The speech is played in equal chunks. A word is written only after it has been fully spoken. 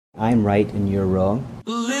I'm right and you're wrong.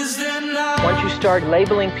 Once you start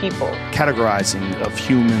labeling people, categorizing of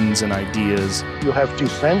humans and ideas, you have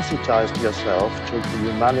desensitized yourself to the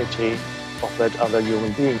humanity of that other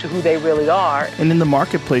human being, to who they really are. And in the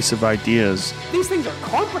marketplace of ideas, these things are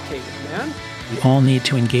complicated, man. We all need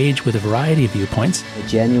to engage with a variety of viewpoints. A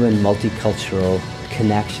genuine multicultural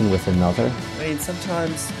connection with another. I mean,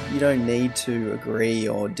 sometimes you don't need to agree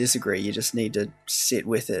or disagree. You just need to sit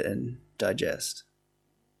with it and digest.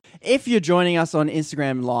 If you're joining us on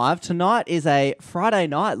Instagram Live, tonight is a Friday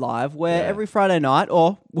night live where every Friday night,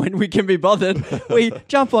 or when we can be bothered, we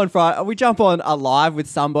jump on a live with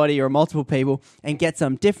somebody or multiple people and get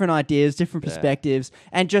some different ideas, different perspectives,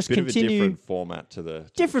 and just continue of a different format to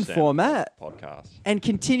the podcast, and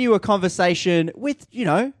continue a conversation with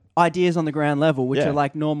ideas on the ground level, which are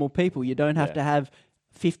like normal people. You don't have to have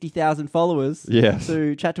 50,000 followers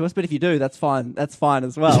to chat to us, but if you do, that's fine. That's fine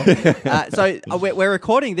as well. So we're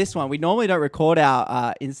recording this one. We normally don't record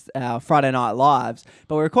our Friday Night Lives,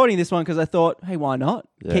 but we're recording this one because I thought, hey, why not?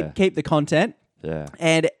 Keep the content. Yeah.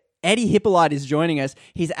 And Eddie Hippolyte is joining us.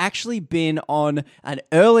 He's actually been on an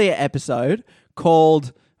earlier episode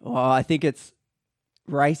called, I think it's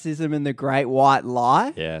Racism and the Great White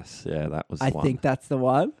Lie. Yes, that was I think that's the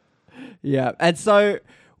one. Yeah. And so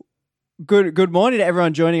Good morning to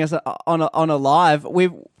everyone joining us on a live.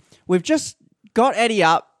 We've just got Eddie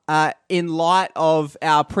up in light of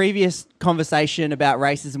our previous conversation about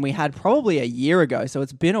racism we had probably a year ago, so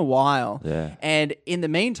it's been a while. Yeah. And in the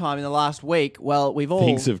meantime, in the last week,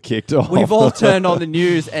 things have kicked off. We've all turned on the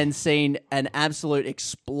news and seen an absolute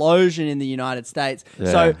explosion in the United States.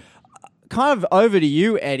 Yeah. So, kind of over to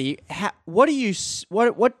you, Eddie. What do you see?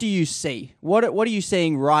 What are you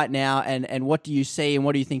seeing right now, and what do you see, and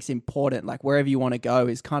what do you think is important? Like wherever you want to go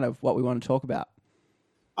is kind of what we want to talk about.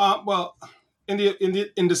 Well, in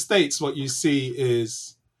the States, what you see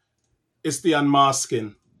is the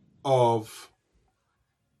unmasking of.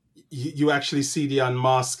 You actually see the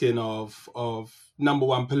unmasking of number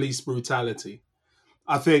one, police brutality.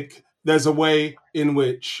 I think there's a way in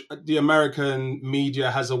which the American media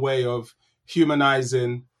has a way of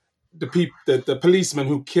humanizing the policemen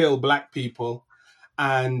who kill black people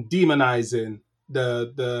and demonizing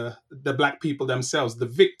the black people themselves, the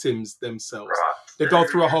victims themselves. They go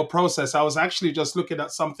through a whole process. I was actually just looking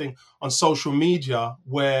at something on social media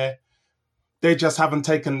where they just haven't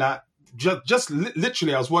taken that.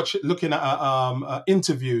 Literally, I was looking at an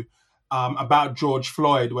interview about George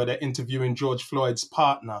Floyd, where they're interviewing George Floyd's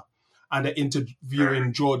partner. And they're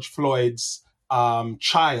interviewing George Floyd's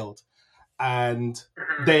child. And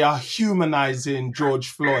they are humanizing George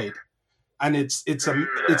Floyd. And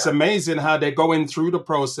it's amazing how they're going through the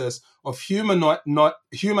process of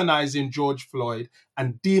humanizing George Floyd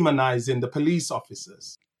and demonizing the police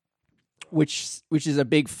officers. Which is a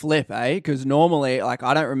big flip, eh? Because normally, like,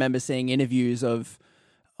 I don't remember seeing interviews of...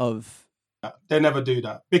 They never do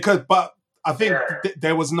that. But I think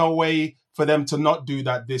there was no way for them to not do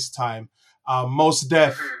that this time. Most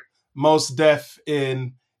Def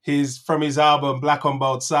from his album Black on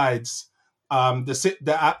Both Sides.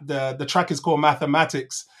 The track is called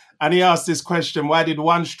Mathematics, and he asked this question: why did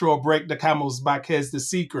one straw break the camel's back? Here's the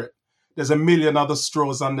secret: there's a million other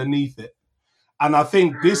straws underneath it. And I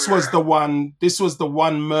think this was the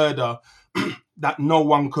one murder that no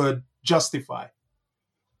one could justify.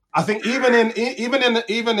 I think even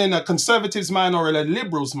in a conservative's mind or in a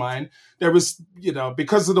liberal's mind, there is,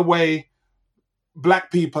 because of the way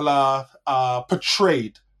black people are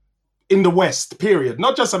portrayed in the West, period,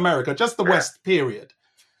 not just America, just the West, period.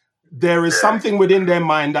 There is something within their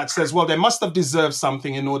mind that says, well, they must have deserved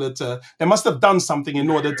something they must have done something in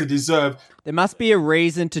order to deserve. There must be a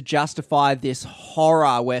reason to justify this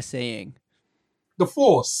horror we're seeing. The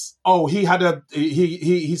force. Oh, he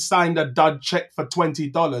signed a dud check for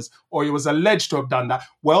 $20, or he was alleged to have done that.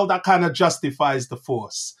 Well, that kind of justifies the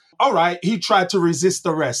force. All right, he tried to resist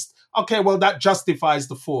arrest. Okay, well, that justifies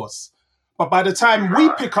the force. But by the time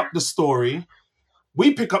we pick up the story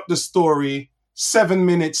 7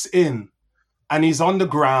 minutes in, and he's on the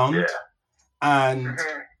ground, and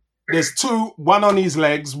there's one on his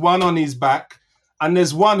legs, one on his back, and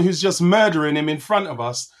there's one who's just murdering him in front of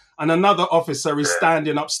us. And another officer is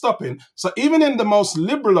standing up, stopping. So even in the most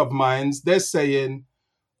liberal of minds, they're saying,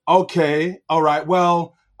 okay, all right,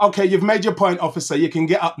 well, okay, you've made your point, officer. You can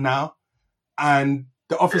get up now. And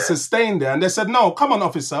the officer's staying there. And they said, no, come on,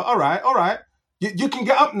 officer. All right. You can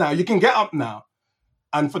get up now. You can get up now.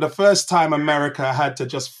 And for the first time, America had to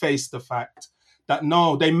just face the fact that,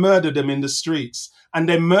 no, they murdered him in the streets. And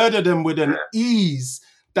they murdered him with an ease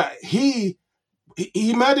that he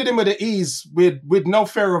murdered him with an ease with no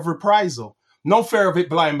fear of reprisal. No fear of it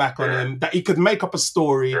blowing back on him, that he could make up a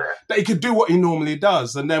story, that he could do what he normally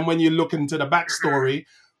does. And then when you look into the backstory,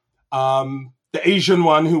 the Asian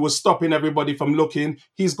one who was stopping everybody from looking,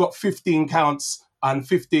 he's got 15 counts and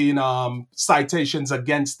 15 citations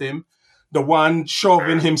against him. The one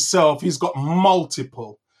Chauvin himself, he's got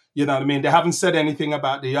multiple. You know what I mean? They haven't said anything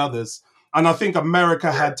about the others. And I think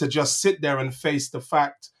America had to just sit there and face the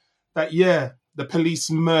fact that, the police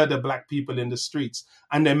murder black people in the streets,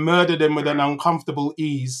 and they murder them with an uncomfortable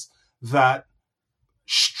ease that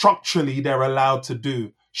structurally they're allowed to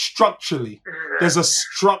do. Structurally, there's a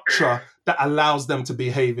structure that allows them to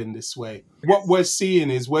behave in this way. What we're seeing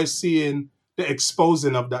is the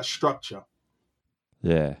exposing of that structure.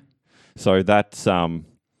 Yeah. So that's something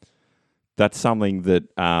that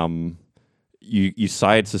you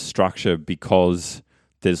say it's a structure because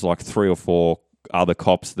there's like 3 or 4 other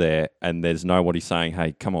cops there, and there's nobody saying,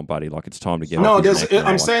 "Hey, come on, buddy! Like it's time to get." No,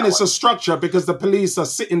 I'm saying it's a structure because the police are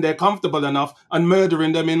sitting there comfortable enough and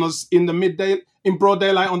murdering them in the midday, in broad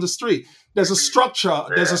daylight on the street. There's a structure.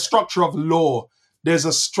 There's a structure of law. There's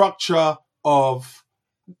a structure of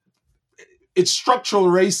it's structural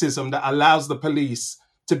racism that allows the police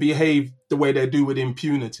to behave the way they do with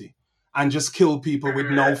impunity and just kill people with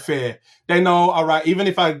no fear. They know, all right, even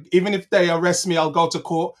if they arrest me, I'll go to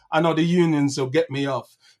court. I know the unions will get me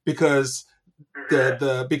off because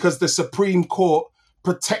the Supreme Court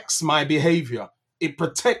protects my behavior. It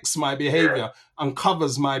protects my behavior and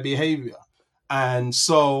covers my behavior. And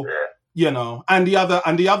so, and the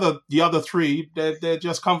other 3, they're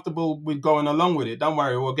just comfortable with going along with it. Don't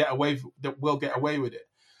worry, we'll get away with it.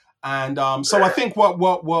 And so I think what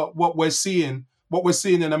we're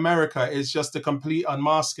seeing in America is just a complete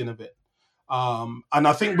unmasking of it. And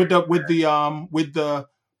I think with the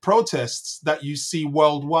protests that you see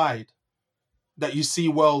worldwide,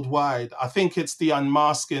 I think it's the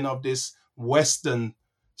unmasking of this Western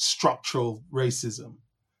structural racism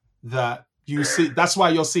that you see. That's why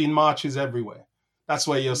you're seeing marches everywhere.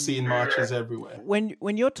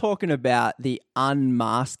 When you're talking about the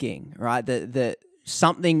unmasking, right? The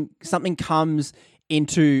something comes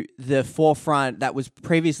into the forefront that was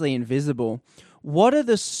previously invisible. What are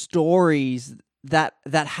the stories that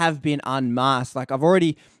have been unmasked? Like I've heard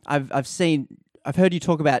you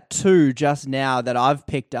talk about 2 just now that I've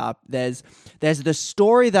picked up. There's the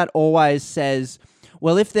story that always says,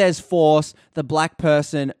 well, if there's force, the black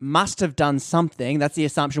person must have done something. That's the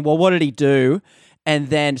assumption. Well, what did he do? And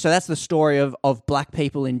then, so that's the story of black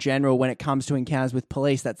people in general when it comes to encounters with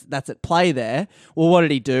police. That's at play there. Well, what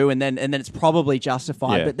did he do? And then it's probably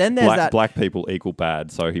justified. Yeah. But then there's black people equal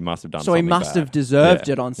bad, so he must have done something. So he must have deserved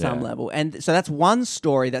it on some level. And so that's one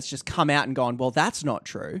story that's just come out and gone, well, that's not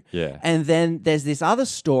true. Yeah. And then there's this other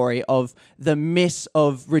story of the myth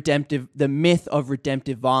of redemptive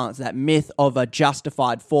violence, that myth of a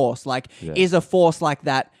justified force. Like, is a force like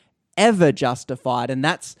that ever justified? And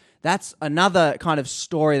that's another kind of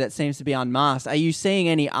story that seems to be unmasked. Are you seeing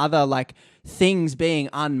any other things being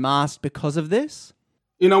unmasked because of this?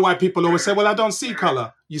 You know why people always say, well, I don't see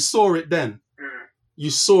color. You saw it then.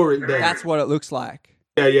 That's what it looks like.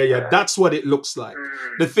 Yeah. That's what it looks like.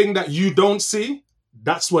 The thing that you don't see,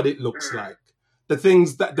 that's what it looks like. The thing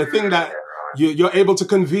that you're able to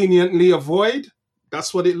conveniently avoid,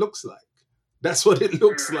 that's what it looks like.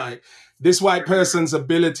 This white person's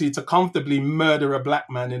ability to comfortably murder a black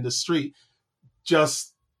man in the street,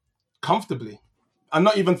 just comfortably, and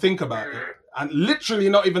not even think about it. And literally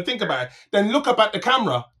not even think about it. Then look up at the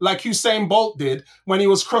camera like Usain Bolt did when he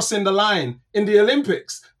was crossing the line in the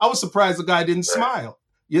Olympics. I was surprised the guy didn't smile.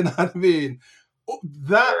 You know what I mean?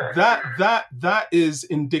 That is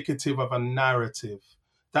indicative of a narrative.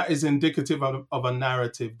 That is indicative of a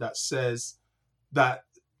narrative that says that,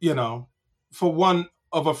 for one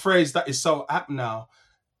of a phrase that is so apt now,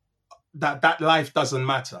 that life doesn't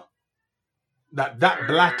matter. That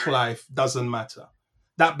black life doesn't matter.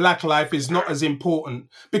 That black life is not as important,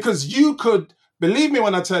 because you could, believe me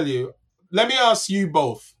when I tell you, let me ask you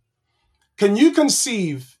both. Can you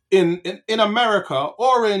conceive in America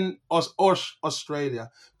or in Australia,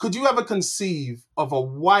 could you ever conceive of a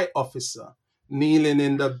white officer kneeling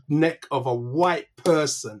in the neck of a white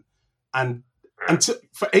person and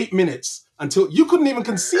for 8 minutes until you couldn't even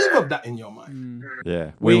conceive of that in your mind?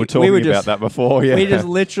 Yeah, we were talking about that before. Yeah, we just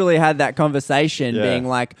literally had that conversation, being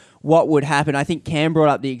like, what would happen? I think Cam brought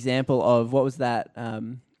up the example of, what was that?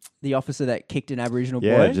 The officer that kicked an Aboriginal boy.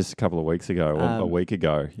 Yeah, just a couple of weeks ago, a week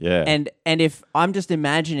ago. Yeah, and if I'm just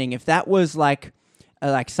imagining if that was like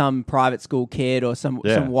some private school kid or some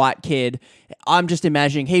white kid, I'm just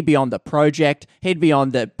imagining he'd be on the project, he'd be on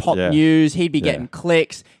the pop news, he'd be getting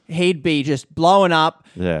clicks, he'd be just blowing up.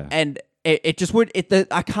 Yeah. And it just would.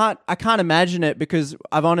 I can't imagine it because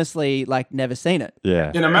I've honestly like never seen it.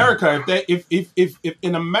 Yeah. In America, if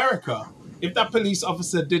that police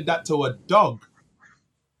officer did that to a dog,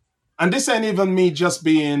 and this ain't even me just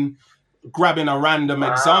grabbing a random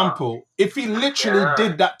example. If he literally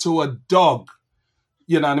did that to a dog,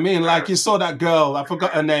 you know what I mean? Like you saw that girl, I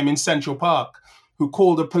forgot her name, in Central Park, who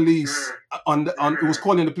called the police who was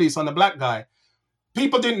calling the police on the black guy.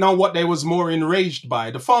 People didn't know what they was more enraged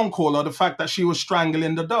by, the phone call or the fact that she was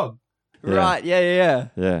strangling the dog. Yeah. Right,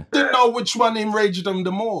 yeah. Didn't know which one enraged them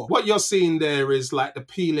the more. What you're seeing there is like the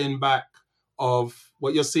peeling back of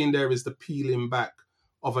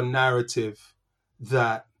a narrative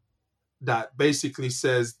that basically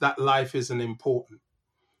says that life isn't important.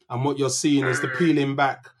 And what you're seeing is the peeling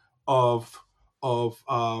back of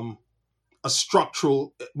a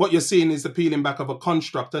structural, what you're seeing is the peeling back of a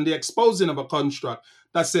construct and the exposing of a construct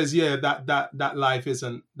that says, yeah, that life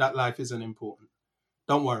isn't important.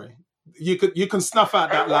 Don't worry. You can snuff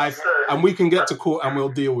out that life and we can get to court and we'll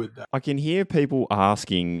deal with that. I can hear people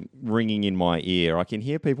asking, ringing in my ear. I can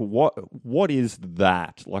hear people, what is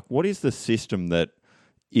that? Like, what is the system that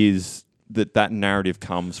narrative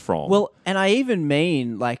comes from? Well, and I even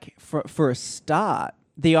mean, like, for a start,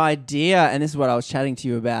 the idea, and this is what I was chatting to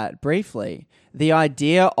you about briefly, the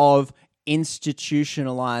idea of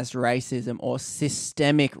institutionalized racism or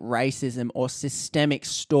systemic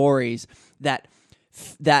stories that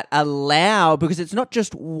allow, because it's not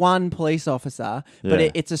just one police officer, but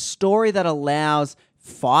it's a story that allows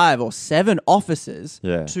 5 or 7 officers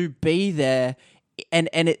to be there. And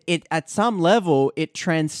it at some level, it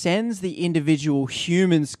transcends the individual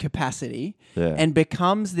human's capacity and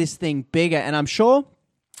becomes this thing bigger. And I'm sure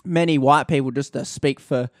many white people, just to speak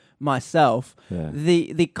for myself,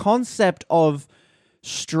 the concept of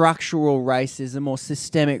structural racism or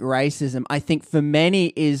systemic racism, I think for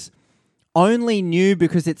many is only new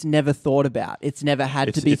because it's never thought about. It's never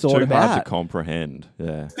had to be thought about. It's too hard to comprehend.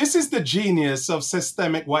 Yeah. This is the genius of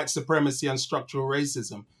systemic white supremacy and structural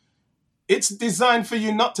racism. It's designed for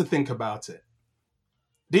you not to think about it.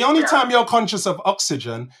 The only time you're conscious of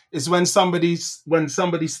oxygen is when somebody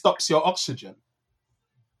stops your oxygen.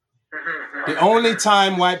 The only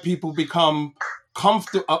time white people become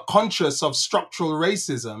conscious of structural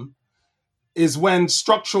racism is when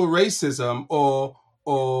structural racism or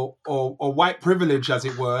white privilege, as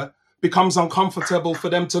it were, becomes uncomfortable for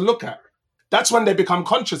them to look at. That's when they become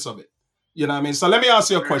conscious of it. You know what I mean? So let me ask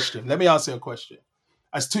you a question.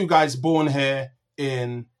 As 2 guys born here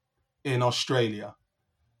in Australia,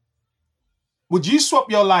 would you swap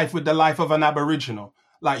your life with the life of an Aboriginal?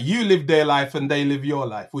 Like you live their life and they live your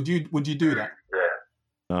life. Would you do that?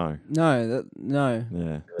 No. No.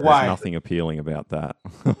 Yeah. Why? There's nothing appealing about that.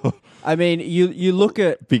 I mean, you look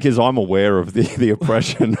at, because I'm aware of the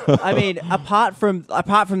oppression. I mean, apart from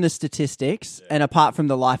the statistics and apart from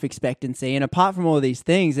the life expectancy and apart from all these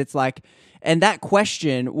things, it's like, and that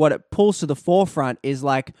question, what it pulls to the forefront is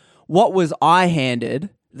like, what was I handed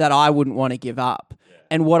that I wouldn't want to give up?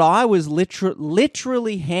 And what I was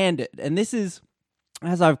literally handed, and this is,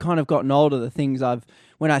 as I've kind of gotten older, the things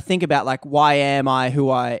when I think about like, why am I who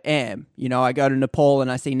I am? You know, I go to Nepal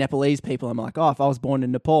and I see Nepalese people. I'm like, oh, if I was born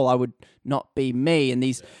in Nepal, I would not be me. And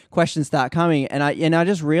these questions start coming. And I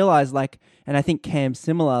just realized, like, and I think Cam's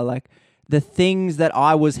similar, like the things that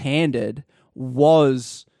I was handed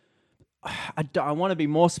was, I want to be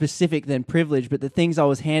more specific than privilege, but the things I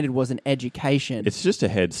was handed was an education. It's just a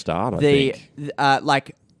head start, I think.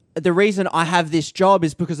 Like, the reason I have this job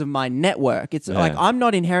is because of my network. It's like I'm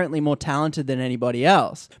not inherently more talented than anybody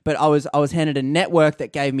else, but I was handed a network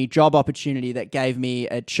that gave me job opportunity, that gave me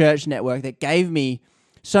a church network, that gave me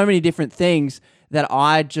so many different things that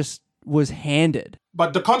I just was handed.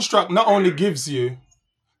 But the construct not only gives you,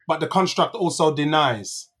 but the construct also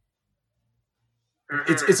denies.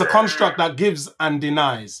 It's a construct that gives and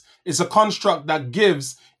denies. It's a construct that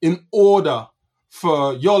gives in order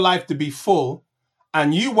for your life to be full.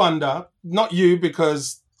 And you wonder, not you,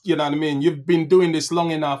 because, you know what I mean, you've been doing this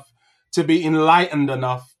long enough to be enlightened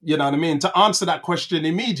enough, you know what I mean, to answer that question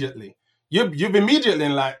immediately. You've immediately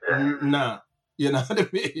like, nah, you know what I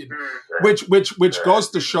mean? Which goes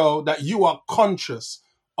to show that you are conscious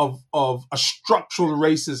of a structural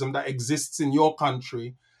racism that exists in your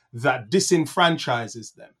country that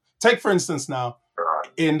disenfranchises them. Take, for instance, now,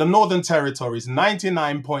 in the Northern Territories,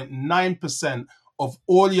 99.9% of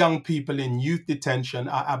all young people in youth detention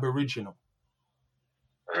are Aboriginal.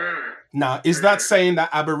 Now, is that saying that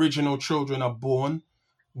Aboriginal children are born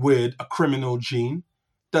with a criminal gene?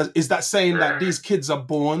 Is that saying that these kids are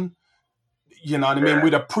born, you know what I mean,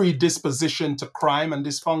 with a predisposition to crime and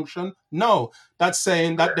dysfunction. No, that's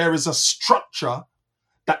saying that there is a structure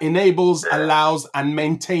that enables, allows, and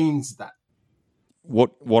maintains that.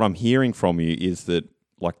 What I'm hearing from you is that,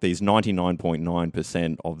 like, these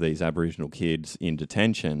 99.9% of these Aboriginal kids in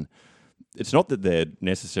detention, it's not that they're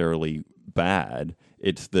necessarily bad,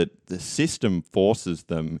 it's that the system forces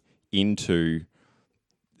them into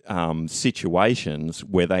situations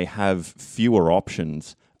where they have fewer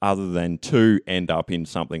options other than to end up in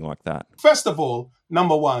something like that. First of all,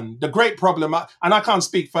 number one, the great problem, and I can't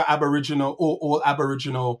speak for Aboriginal or all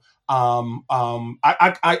Aboriginal. I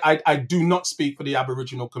do not speak for the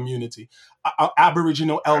Aboriginal community. An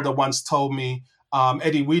Aboriginal elder once told me,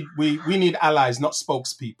 Eddie, we need allies, not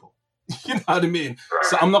spokespeople. You know what I mean?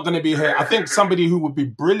 So I'm not going to be here. I think somebody who would be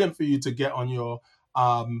brilliant for you to get on your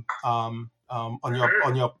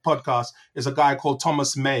podcast is a guy called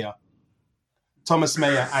Thomas Mayer.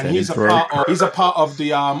 And he's a part of the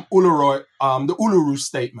Uluru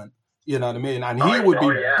Statement. You know what I mean? And he would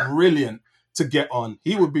be brilliant to get on.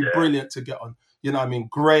 You know what I mean?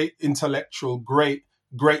 Great intellectual, great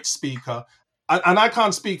speaker. And I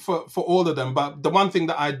can't speak for all of them, but the one thing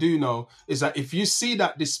that I do know is that if you see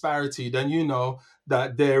that disparity, then you know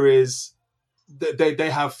that they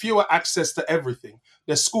have fewer access to everything.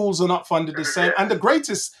 Their schools are not funded the same. And the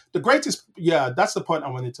greatest, that's the point I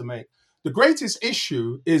wanted to make. The greatest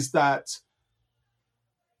issue is that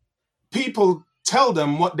people tell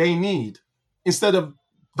them what they need instead of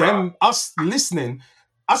us listening.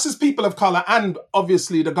 Us as people of color, and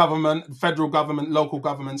obviously the government, federal government, local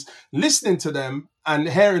governments, listening to them and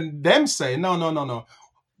hearing them say, no.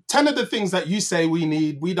 10 of the things that you say we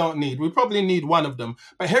need, we don't need. We probably need one of them.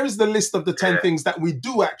 But here is the list of the 10 things that we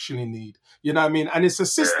do actually need. You know what I mean? And it's a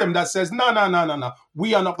system that says, no.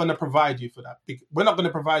 We are not going to provide you for that. We're not going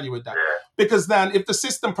to provide you with that. Because then if the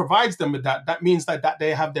system provides them with that, that means that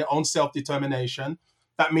they have their own self-determination.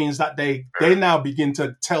 That means that they now begin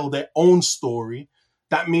to tell their own story.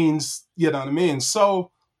 That means, you know what I mean?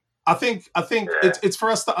 So I think it's for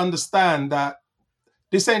us to understand that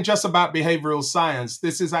this ain't just about behavioral science.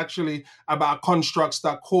 This is actually about constructs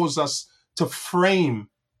that cause us to frame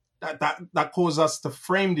that cause us to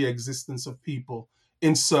frame the existence of people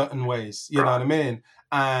in certain ways. You know what I mean?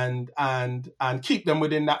 And keep them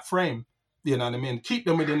within that frame. You know what I mean? Keep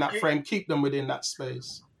them within that frame. Keep them within that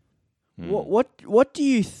space. What do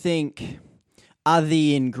you think are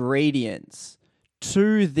the ingredients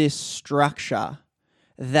to this structure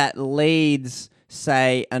that leads,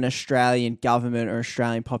 say, an Australian government or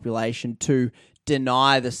Australian population to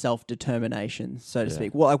deny the self-determination, so to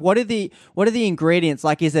speak? What are the ingredients?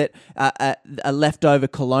 Like, is it a leftover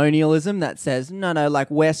colonialism that says, no,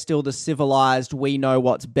 like, we're still the civilized, we know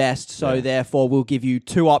what's best, so therefore we'll give you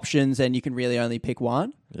 2 options and you can really only pick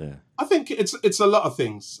one? Yeah. I think it's a lot of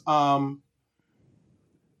things.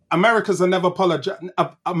 America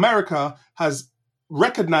has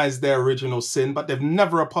recognized their original sin, but they've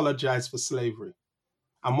never apologized for slavery.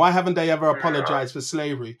 And why haven't they ever apologized for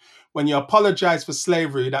slavery? When you apologize for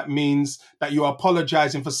slavery, that means that you are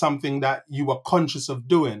apologizing for something that you were conscious of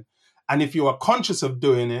doing. And if you are conscious of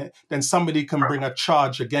doing it, then somebody can bring a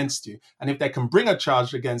charge against you. And if they can bring a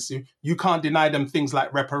charge against you, you can't deny them things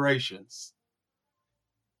like reparations.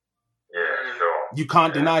 You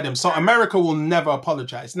can't deny them. So America will never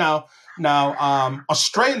apologize. Now,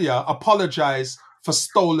 Australia apologized for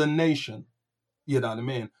Stolen Nation. You know what I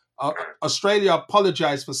mean? Australia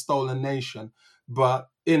apologized for Stolen Nation, but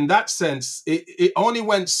in that sense, it only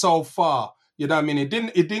went so far. You know what I mean? It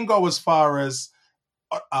didn't go as far as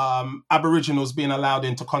Aboriginals being allowed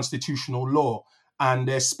into constitutional law and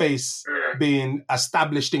their space being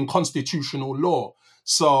established in constitutional law.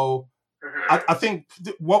 So I think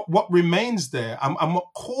what remains there and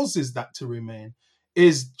what causes that to remain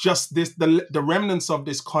is just this, the remnants of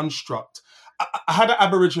this construct. I had an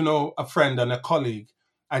Aboriginal, a friend and a colleague,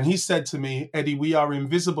 and he said to me, Eddie, we are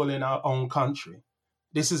invisible in our own country.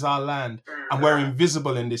 This is our land, and we're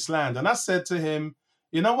invisible in this land. And I said to him,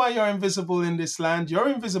 you know why you're invisible in this land? You're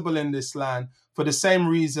invisible in this land for the same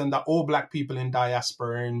reason that all Black people in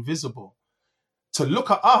diaspora are invisible. To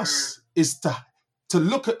look at us is to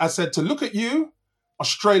look at you,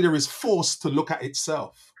 Australia is forced to look at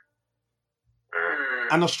itself.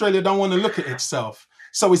 And Australia don't want to look at itself.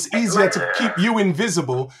 So it's easier to keep you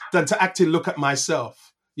invisible than to actually look at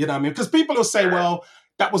myself. You know what I mean? Because people will say, well,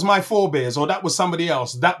 that was my forebears or that was somebody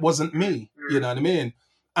else. That wasn't me. You know what I mean?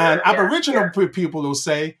 And Aboriginal people will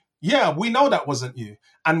say, yeah, we know that wasn't you.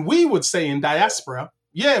 And we would say in diaspora,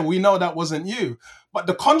 yeah, we know that wasn't you. But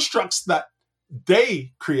the constructs that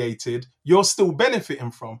they created, you're still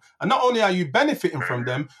benefiting from. And not only are you benefiting from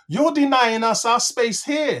them, you're denying us our space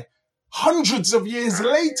here hundreds of years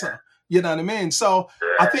later. You know what I mean? So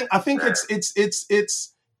I think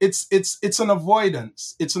it's an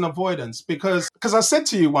avoidance. It's an avoidance because I said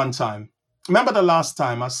to you one time, remember the last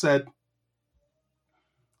time I said,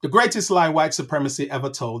 the greatest lie white supremacy ever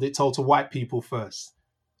told, it told to white people first.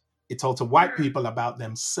 It told to white people about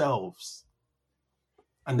themselves.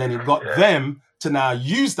 And then it got them to now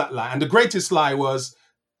use that lie. And the greatest lie was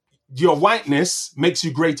your whiteness makes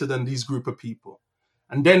you greater than these group of people.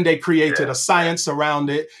 And then they created a science around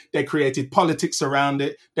it. They created politics around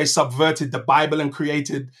it. They subverted the Bible and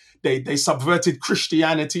they subverted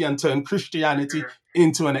Christianity and turned Christianity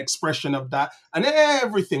into an expression of that. And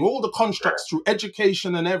everything, all the constructs through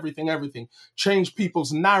education and everything, changed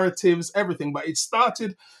people's narratives, everything. But it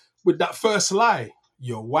started with that first lie.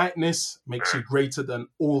 Your whiteness makes you greater than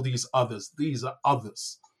all these others. These are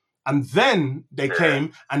others. And then they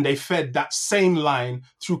came and they fed that same line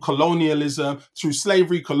through colonialism, through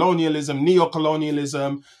slavery, colonialism,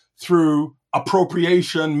 neocolonialism, through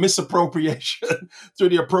appropriation, misappropriation, through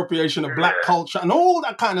the appropriation of black culture and all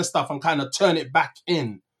that kind of stuff, and kind of turn it back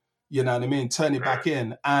in. You know what I mean? Turn it back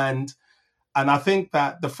in. And I think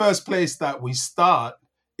that the first place that we start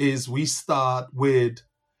is we start with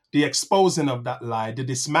the exposing of that lie, the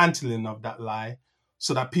dismantling of that lie,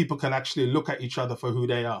 so that people can actually look at each other for who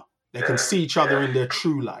they are. They can see each other in their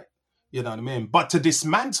true light. You know what I mean? But to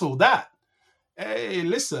dismantle that, hey,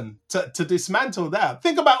 listen, to dismantle that,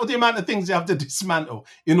 think about the amount of things you have to dismantle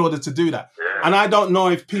in order to do that. And I don't know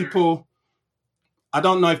if people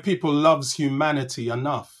loves humanity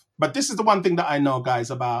enough. But this is the one thing that I know, guys,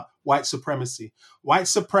 about white supremacy. White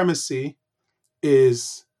supremacy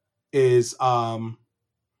is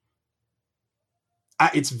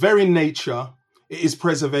at its very nature, it is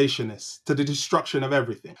preservationist to the destruction of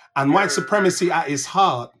everything. And white supremacy at its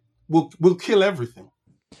heart will kill everything.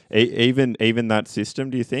 Even that system,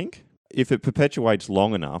 do you think? If it perpetuates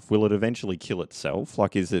long enough, will it eventually kill itself?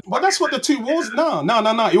 Like, is it... Well, that's what the two wars... No.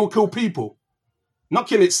 It will kill people. Not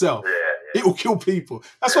kill itself. It will kill people.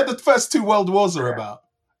 That's what the first two world wars are about.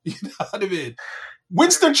 You know what I mean?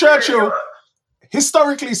 Winston Churchill,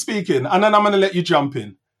 historically speaking, and then I'm going to let you jump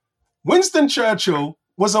in. Winston Churchill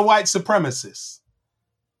was a white supremacist,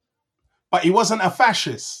 but he wasn't a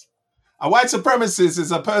fascist. A white supremacist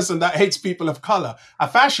is a person that hates people of color. A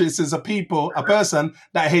fascist is a person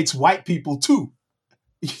that hates white people too.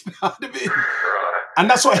 You know what I mean? And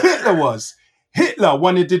that's what Hitler was. Hitler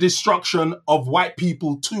wanted the destruction of white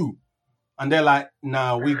people too. And they're like,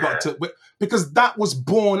 no, we got to... Because that was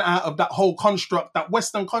born out of that whole construct, that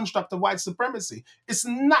Western construct of white supremacy. It's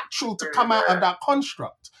natural to come out of that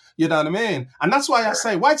construct. You know what I mean? And that's why I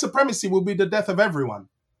say white supremacy will be the death of everyone.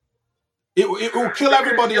 It will kill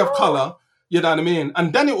everybody of color. You know what I mean?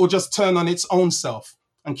 And then it will just turn on its own self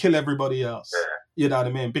and kill everybody else. You know what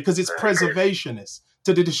I mean? Because it's preservationist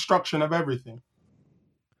to the destruction of everything.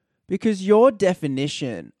 Because your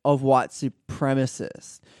definition of white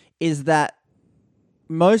supremacist is that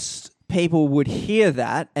most people would hear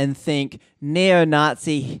that and think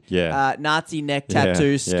neo-Nazi, Nazi neck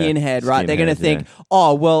tattoo, skinhead, right? They're going to think,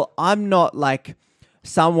 oh, well, I'm not like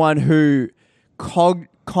someone who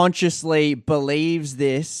consciously believes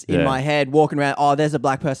this in my head, walking around, oh, there's a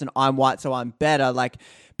black person, I'm white, so I'm better. Like,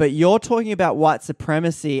 but you're talking about white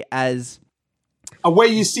supremacy as a way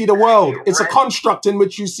you see the world. It's a construct in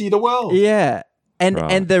which you see the world. Yeah.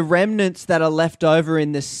 And the remnants that are left over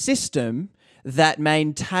in the system that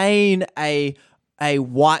maintain a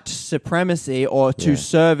white supremacy, or to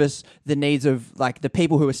service the needs of like the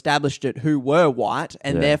people who established it who were white,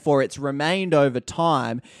 and therefore it's remained over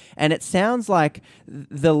time. And it sounds like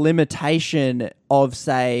the limitation of,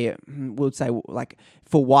 say, we'll say like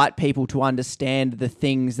for white people to understand the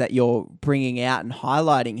things that you're bringing out and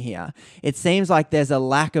highlighting here, it seems like there's a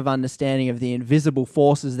lack of understanding of the invisible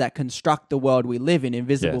forces that construct the world we live in.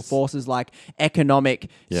 Invisible forces like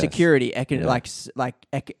economic security,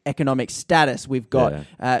 economic status. We've got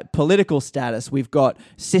political status. We've got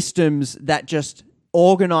systems that just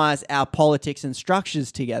organize our politics and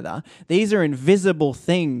structures together. These are invisible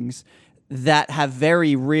things that have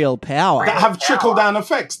very real power. That have trickle-down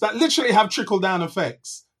effects, that literally have trickle-down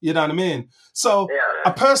effects. You know what I mean? So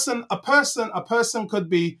a person could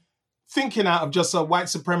be thinking out of just a white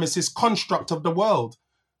supremacist construct of the world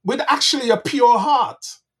with actually a pure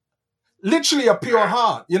heart. Literally a pure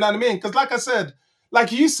heart. You know what I mean? Because like I said,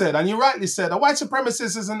 like you said, and you rightly said, a white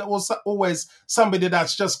supremacist isn't always somebody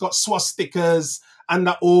that's just got swastikas and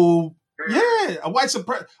that all... Yeah, a white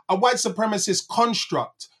supremacist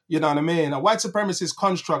construct, You know what I mean? A white supremacist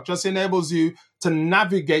construct just enables you to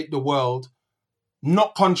navigate the world,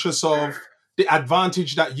 not conscious of the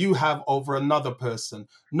advantage that you have over another person,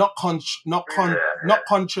 not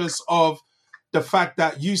conscious of the fact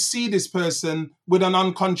that you see this person with an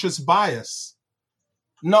unconscious bias,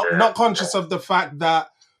 not conscious of the fact that,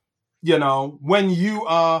 you know, when you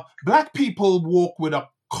are, black people walk with a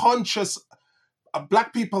conscious,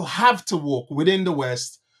 black people have to walk within the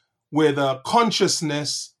West with a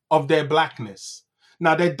consciousness of their blackness.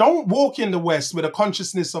 Now, they don't walk in the West with a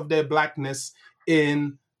consciousness of their blackness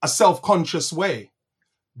in a self-conscious way.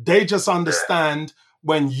 They just understand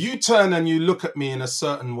when you turn and you look at me in a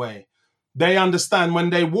certain way. They understand when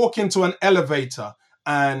they walk into an elevator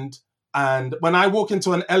and when I walk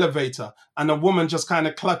into an elevator and a woman just kind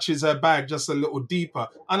of clutches her bag just a little deeper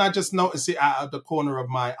and I just notice it out of the corner of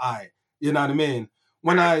my eye. You know what I mean?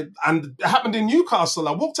 And it happened in Newcastle.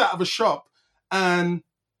 I walked out of a shop and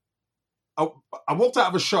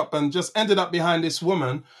just ended up behind this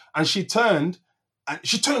woman, and she turned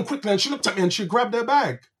quickly and she looked at me and she grabbed her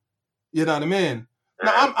bag. You know what I mean?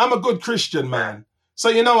 Now I'm a good Christian man. So,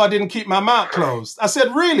 you know, I didn't keep my mouth closed. I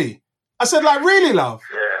said, really? I said, like, really, love?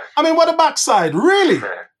 I mean, what a backside, really?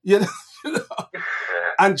 You know?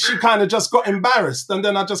 And she kind of just got embarrassed. And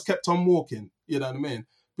then I just kept on walking. You know what I mean?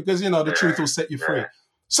 Because, you know, the truth will set you free.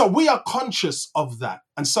 So we are conscious of that.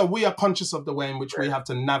 And so we are conscious of the way in which we have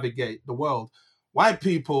to navigate the world. White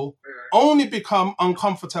people only become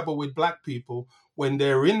uncomfortable with black people when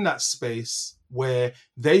they're in that space where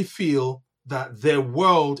they feel that their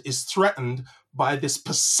world is threatened by this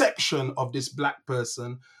perception of this black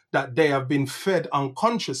person that they have been fed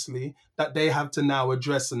unconsciously that they have to now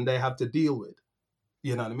address and they have to deal with.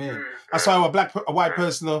 You know what I mean? That's why a white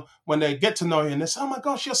person, when they get to know you and they say, oh my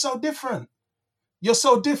gosh, you're so different. You're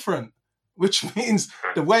so different, which means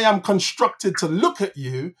the way I'm constructed to look at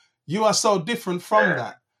you, you are so different from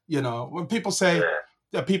that. You know, when people say,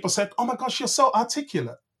 oh my gosh, you're so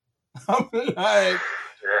articulate. I'm like,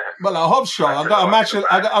 well, I hope so. I got a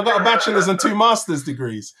bachelor's and 2 master's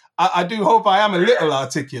degrees. I do hope I am a little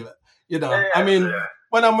articulate. You know, I mean,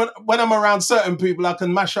 when I'm around certain people, I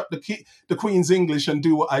can mash up the Queen's English and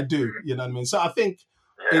do what I do. You know what I mean? So I think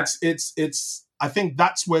I think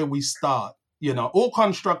that's where we start. You know, all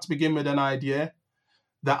constructs begin with an idea.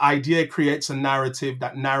 The idea creates a narrative.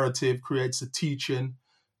 That narrative creates a teaching.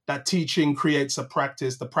 That teaching creates a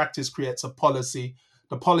practice. The practice creates a policy.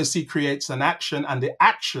 The policy creates an action, and the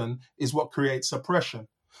action is what creates oppression.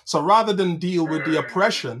 So rather than deal with the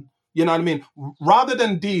oppression, you know what I mean? Rather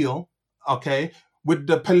than deal, with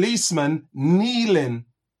the policeman kneeling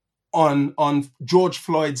on George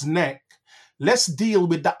Floyd's neck, let's deal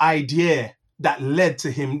with the idea that led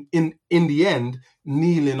to him in the end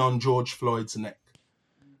kneeling on George Floyd's neck.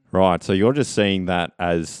 Right. So you're just seeing that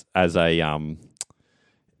as a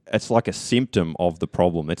it's like a symptom of the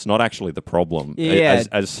problem. It's not actually the problem. Yeah.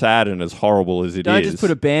 As sad and as horrible as it is. Don't just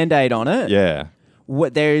put a Band-Aid on it. Yeah.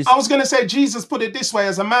 I was going to say, Jesus put it this way,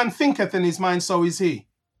 as a man thinketh in his mind, so is he.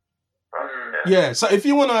 Yeah. So if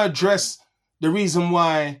you want to address the reason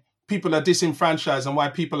why people are disenfranchised and why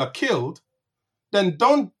people are killed, then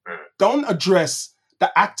don't address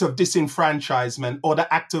the act of disenfranchisement or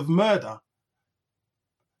the act of murder.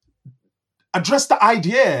 Address the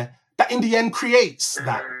idea that in the end creates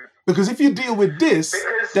that. Because if you deal with this,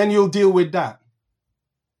 then you'll deal with that.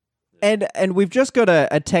 And we've just got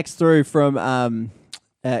a text through from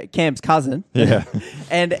Cam's cousin. Yeah.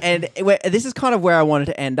 and this is kind of where I wanted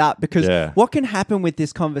to end up, because what can happen with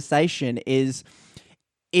this conversation is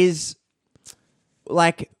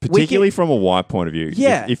like... Particularly from a white point of view.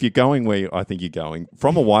 Yeah. If you're going where I think you're going,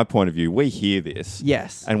 from a white point of view, we hear this.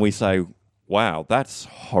 Yes. And we say, wow, that's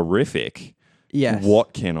horrific. Yes.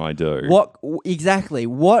 What can I do? Exactly.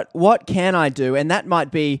 What can I do? And that might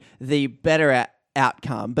be the better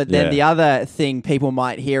outcome. But then the other thing people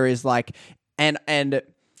might hear is like, and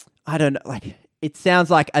I don't know, like, it sounds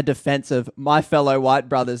like a defense of my fellow white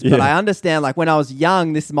brothers. But I understand, like, when I was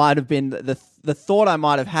young, this might have been the thought I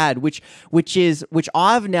might have had, which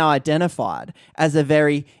I've now identified as a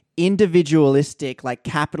very individualistic, like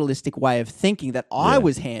capitalistic way of thinking that I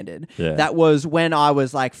was handed. Yeah. That was when I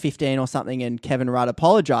was like 15 or something and Kevin Rudd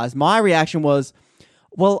apologized. My reaction was,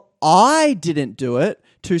 well, I didn't do it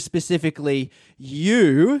to specifically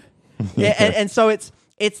you. and so it's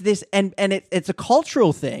this, and it's a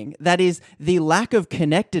cultural thing that is the lack of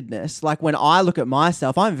connectedness. Like when I look at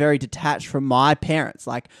myself, I'm very detached from my parents.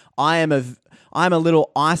 Like I'm a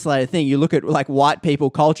little isolated thing. You look at like white people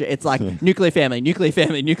culture, it's like nuclear family, nuclear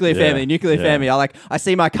family, nuclear family, nuclear family. I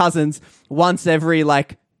see my cousins once every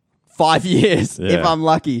like 5 years if I'm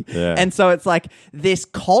lucky. Yeah. And so it's like this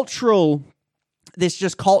cultural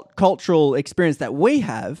experience that we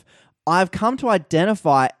have, I've come to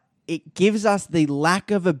identify it gives us the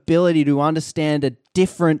lack of ability to understand a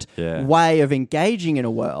different way of engaging in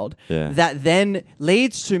a world that then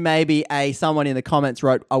leads to maybe someone in the comments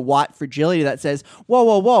wrote a white fragility that says,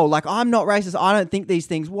 whoa, like I'm not racist, I don't think these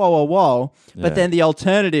things, whoa. But then the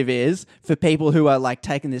alternative is for people who are like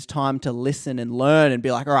taking this time to listen and learn and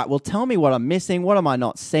be like, all right, well, tell me what I'm missing, what am I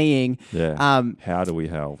not seeing? How do we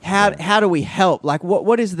help? How do we help? Like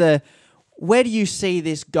where do you see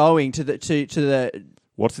this going to the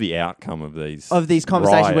what's the outcome of these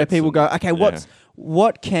conversations where people go, okay,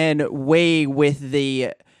 what can we, with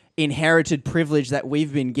the inherited privilege that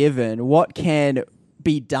we've been given, what can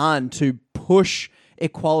be done to push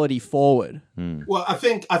equality forward? Well, I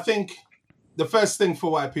think the first thing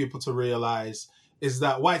for white people to realize is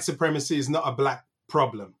that white supremacy is not a black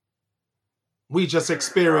problem. We just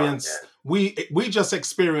experience we just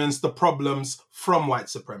experience the problems from white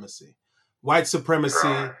supremacy. White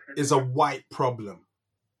supremacy is a white problem.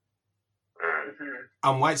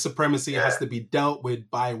 And white supremacy has to be dealt with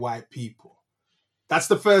by white people. That's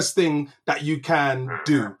the first thing that you can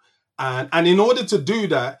do. And in order to do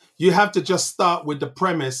that, you have to just start with the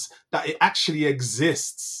premise that it actually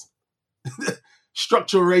exists.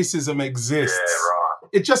 Structural racism exists.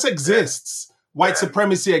 It just exists. White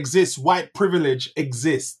supremacy exists. White privilege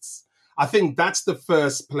exists. I think that's the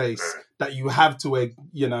first place that you have to,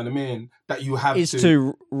 you know what I mean? That you have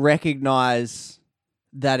to recognize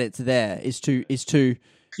that it's there, is to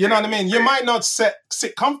you know what I mean? You might not sit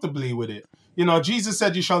comfortably with it. You know, Jesus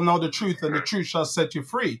said you shall know the truth and the truth shall set you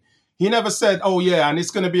free. He never said, oh yeah, and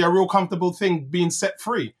it's going to be a real comfortable thing being set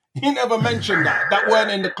free. He never mentioned that. That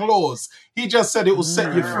weren't in the clause. He just said it will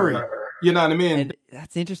set you free. You know what I mean? And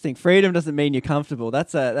that's interesting. Freedom doesn't mean you're comfortable.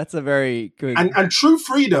 That's a very good... And true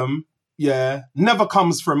freedom, never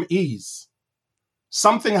comes from ease.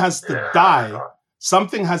 Something has to die.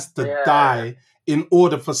 Something has to die in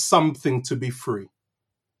order for something to be free.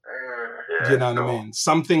 You know what I mean?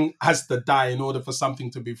 Something has to die in order for something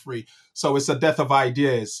to be free. So it's a death of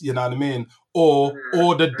ideas, you know what I mean? Or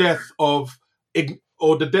the death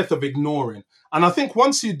of ignoring. And I think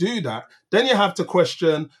once you do that, then you have to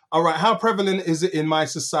question, all right, how prevalent is it in my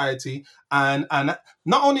society? And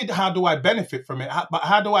not only how do I benefit from it, but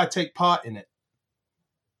how do I take part in it?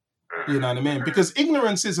 You know what I mean? Because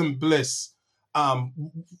ignorance isn't bliss.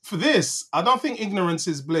 For this, I don't think ignorance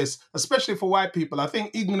is bliss, especially for white people. I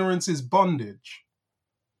think ignorance is bondage.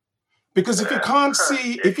 Because if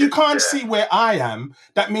you can't see where I am,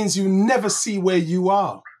 that means you never see where you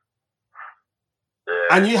are.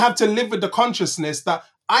 And you have to live with the consciousness that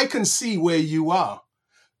I can see where you are,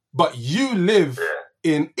 but you live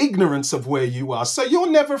in ignorance of where you are. So you're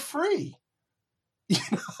never free. You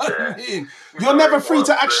know what I mean? You're never free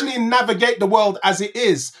to actually navigate the world as it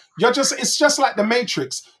is. It's just like the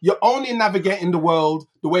Matrix. You're only navigating the world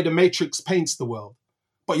the way the Matrix paints the world.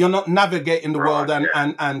 But you're not navigating the world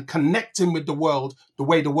and connecting with the world the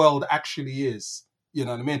way the world actually is. You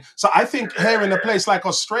know what I mean? So I think here in a place like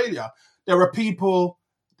Australia, there are people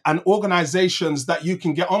and organizations that you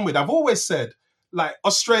can get on with. I've always said, like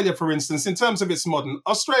Australia, for instance, in terms of its modern,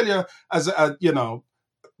 Australia as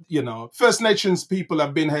First Nations people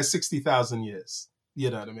have been here 60,000 years. You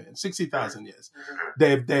know what I mean? 60,000 years.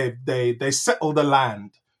 They settled the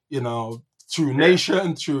land, through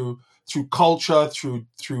nation, through culture, through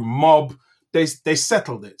mob. They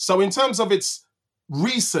settled it. So in terms of its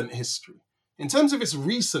recent history,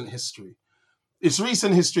 the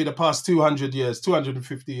past 200 years,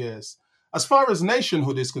 250 years, as far as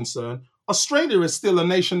nationhood is concerned, Australia is still a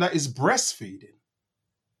nation that is breastfeeding.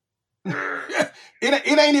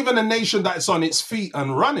 It ain't even a nation that's on its feet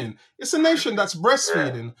and running. It's a nation that's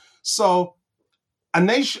breastfeeding. So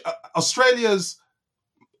Australia's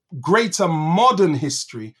greater modern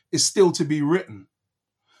history is still to be written.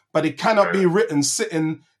 But it cannot be written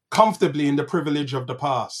sitting comfortably in the privilege of the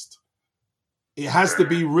past. It has to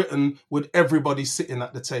be written with everybody sitting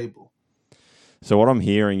at the table. So what I'm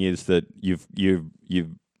hearing is that you've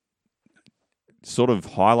sort of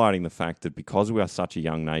highlighting the fact that because we are such a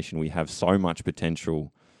young nation, we have so much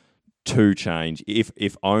potential to change.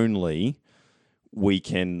 If only we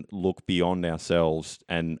can look beyond ourselves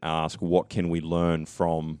and ask, what can we learn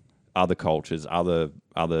from other cultures, other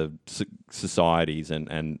societies,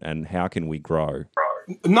 and how can we grow?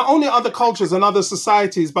 Not only other cultures and other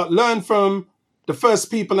societies, but learn from the first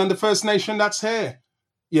people and the First Nation that's here.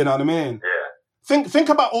 You know what I mean? Yeah. Think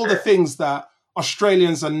about all the things that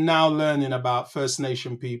Australians are now learning about First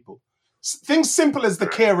Nation people. Things simple as the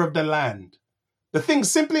care of the land. The thing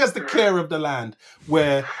simply as the care of the land,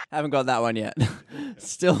 where haven't got that one yet.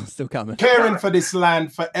 still coming. Caring for this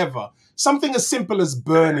land forever. Something as simple as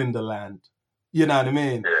burning the land. You know what I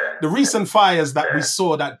mean? The recent fires that we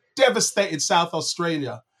saw that devastated South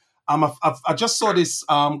Australia. I just saw this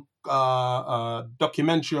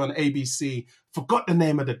documentary on ABC. Forgot the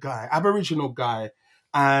name of the guy, Aboriginal guy,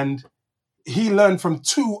 and he learned from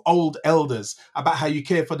 2 old elders about how you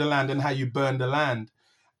care for the land and how you burn the land.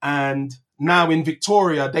 And now in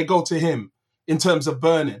Victoria, they go to him in terms of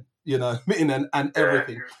burning, you know, and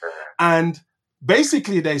everything. And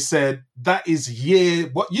basically they said that is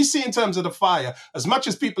what you see in terms of the fire, as much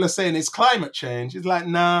as people are saying it's climate change, it's like,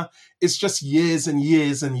 nah, it's just years and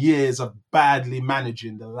years and years of badly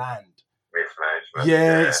managing the land.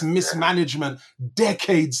 Mismanagement. It's mismanagement,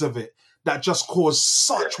 decades of it that just caused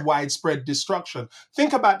such widespread destruction.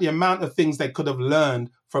 Think about the amount of things they could have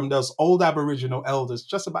learned from those old Aboriginal elders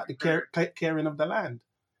just about the caring of the land.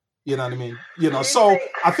 You know what I mean? You know, so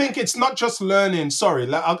I think it's not just learning. Sorry,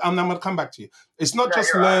 I'm going to come back to you. It's not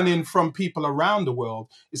just learning from people around the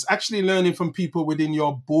world. It's actually learning from people within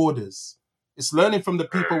your borders. It's learning from the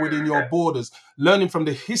people within your borders, learning from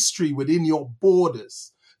the history within your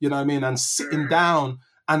borders. You know what I mean? And sitting down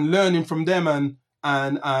and learning from them and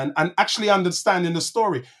actually understanding the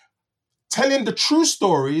story, telling the true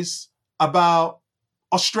stories about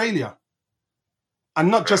Australia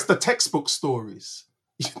and not just the textbook stories.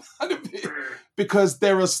 You know what I mean? Because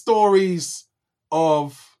there are stories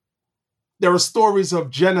of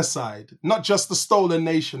genocide, not just the stolen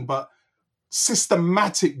nation, but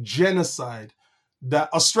systematic genocide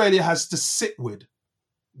that Australia has to sit with.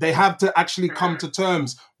 They have to actually come to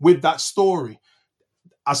terms with that story.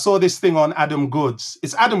 I saw this thing on Adam Goodes.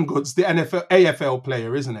 It's Adam Goodes, the AFL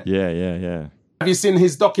player, isn't it? Yeah. Have you seen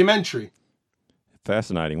his documentary?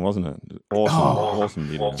 Fascinating, wasn't it? Awesome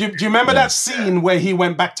video. Do you remember that scene where he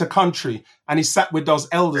went back to country and he sat with those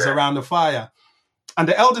elders around the fire? And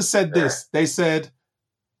the elders said this. They said,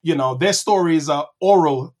 you know, their stories are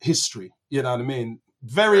oral history. You know what I mean?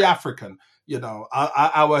 Very African. You know,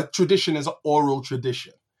 our tradition is an oral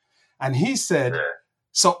tradition. And he said,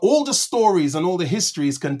 so all the stories and all the history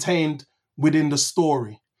is contained within the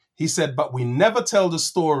story. He said, but we never tell the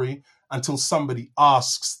story until somebody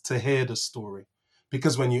asks to hear the story.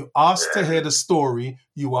 Because when you ask to hear the story,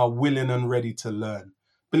 you are willing and ready to learn.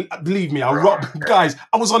 Believe me, guys,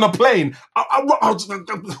 I was on a plane.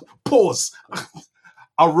 Pause.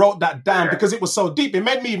 I wrote that down because it was so deep. It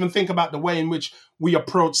made me even think about the way in which we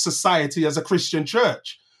approach society as a Christian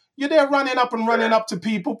church. You're there running up to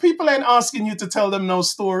people. People ain't asking you to tell them no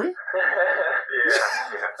story.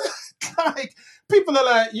 Like, people are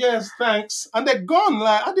like, yes, thanks. And they're gone.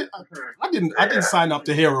 Like, I didn't sign up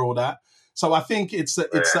to hear all that. So I think I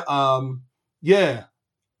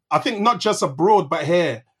think not just abroad, but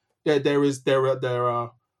here, there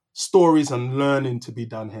are stories and learning to be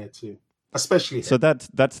done here too, especially here. So that's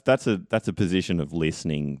a position of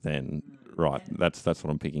listening then, right? That's what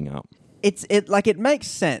I'm picking up. It makes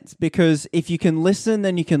sense because if you can listen,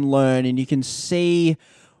 then you can learn and you can see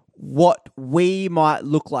what we might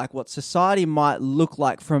look like, what society might look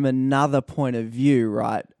like from another point of view,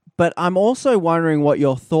 right? But I'm also wondering what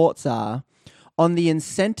your thoughts are on the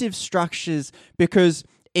incentive structures, because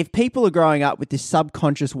if people are growing up with this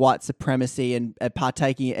subconscious white supremacy and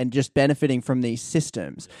partaking and just benefiting from these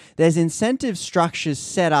systems, there's incentive structures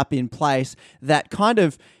set up in place that kind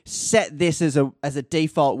of set this as a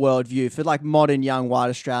default worldview for like modern young white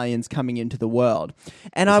Australians coming into the world.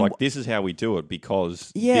 And it's like, this is how we do it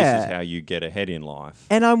because this is how you get ahead in life.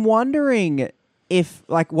 And I'm wondering if,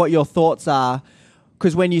 like, what your thoughts are.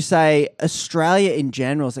 Because when you say Australia in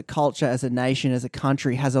general, as a culture, as a nation, as a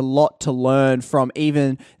country, has a lot to learn from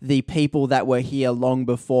even the people that were here long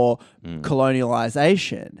before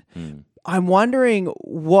colonialisation. I'm wondering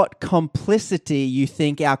what complicity you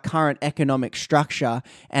think our current economic structure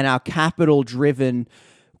and our capital-driven...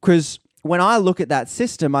 Because when I look at that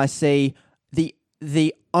system, I see the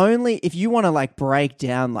only... If you want to like break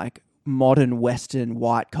down like modern Western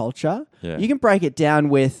white culture, you can break it down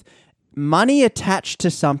with... Money attached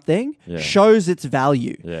to something shows its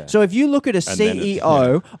value. So if you look at a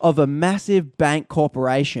CEO of a massive bank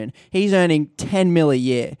corporation, he's earning 10 mil a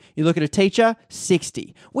year. You look at a teacher,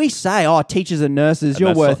 60. We say, oh, teachers and nurses,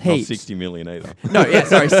 you're worth heaps. Not 60 million either. No,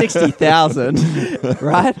 60,000,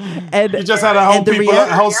 right? And you just had a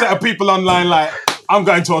whole set of people online like, I'm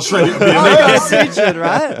going to Australia to be a teacher,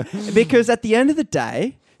 right? Because at the end of the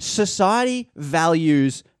day, society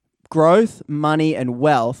values growth, money, and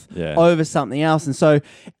wealth over something else. And so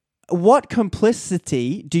what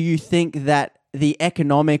complicity do you think that the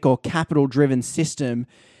economic or capital-driven system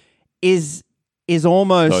is is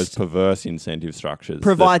almost those perverse incentive structures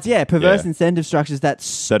provides incentive structures that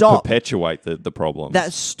perpetuate the problem,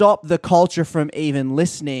 that stop the culture from even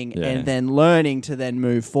listening and then learning to then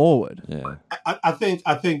move forward. I think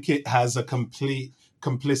it has a complete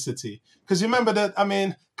complicity, because you remember that, I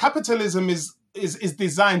mean, capitalism is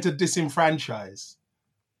designed to disenfranchise.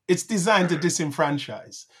 It's designed to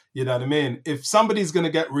disenfranchise. You know what I mean? If somebody's going to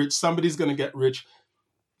get rich, somebody's going to get rich,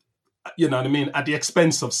 you know what I mean, at the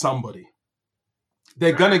expense of somebody.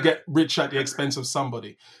 They're going to get rich at the expense of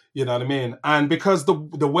somebody. You know what I mean? And because the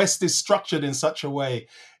West is structured in such a way,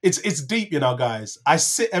 it's deep, you know, guys. I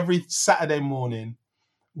sit every Saturday morning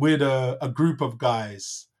with a group of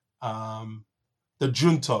guys, the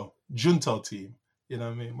Junto team. You know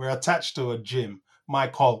what I mean? We're attached to a gym,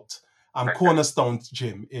 Mike Holt, Cornerstone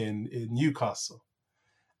Gym in Newcastle.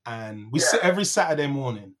 And we sit every Saturday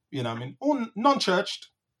morning, you know what I mean? All non-churched,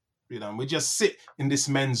 you know, we just sit in this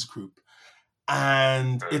men's group.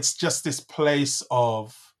 And it's just this place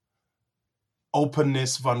of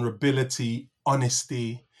openness, vulnerability,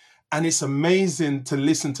 honesty. And it's amazing to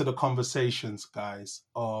listen to the conversations, guys,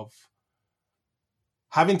 of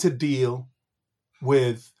having to deal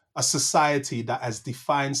with a society that has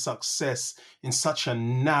defined success in such a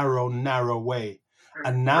narrow way.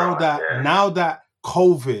 And now that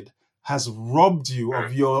COVID has robbed you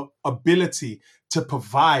of your ability to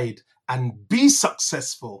provide and be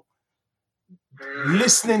successful,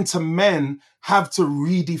 listening to men have to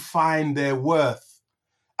redefine their worth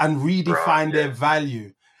and redefine their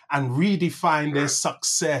value and redefine their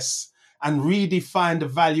success and redefine the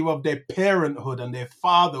value of their parenthood and their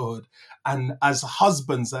fatherhood and as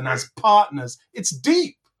husbands and as partners. It's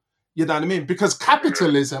deep, you know what I mean? Because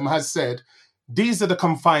capitalism has said, these are the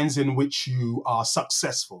confines in which you are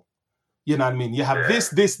successful. You know what I mean? You have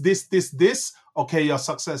this, okay, you're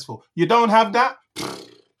successful. You don't have that,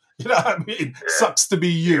 you know what I mean? Sucks to be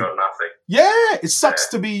you. You're nothing. Yeah, it sucks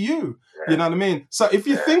to be you. You know what I mean? So if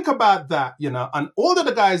you think about that, you know, and all of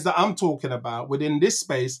the guys that I'm talking about within this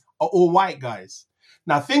space are all white guys.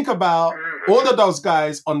 Now think about all of those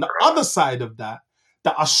guys on the other side of that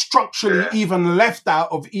are structurally even left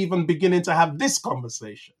out of even beginning to have this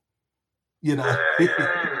conversation. You know,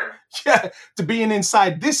 to being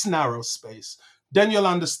inside this narrow space, then you'll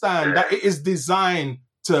understand that it is designed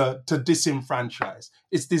to disenfranchise.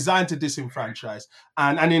 It's designed to disenfranchise.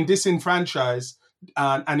 And in disenfranchise,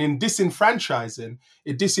 and in disenfranchising,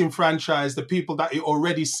 it disenfranchises the people that it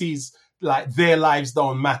already sees like their lives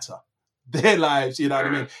don't matter. Their lives, you know what I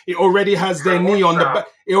mean? It already has their knee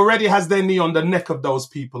on the neck of those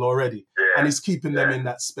people already. And it's keeping them in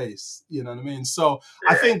that space. You know what I mean? So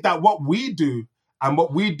I think that what we do and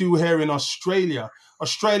what we do here in Australia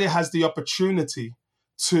has the opportunity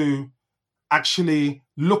to actually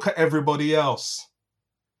look at everybody else.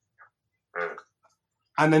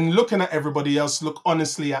 And then looking at everybody else, look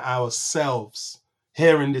honestly at ourselves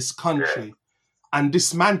here in this country and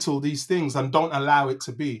dismantle these things and don't allow it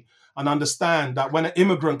to be. And understand that when an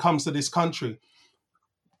immigrant comes to this country,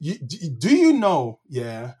 do you know,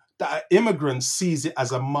 that an immigrant sees it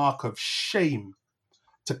as a mark of shame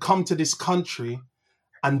to come to this country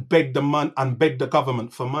and beg the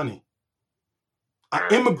government for money. An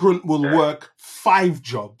immigrant will work 5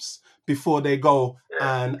 jobs before they go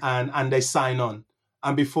and they sign on.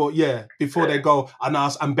 And before they go and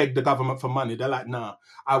ask and beg the government for money, they're like, nah,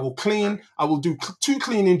 I will clean. I will do 2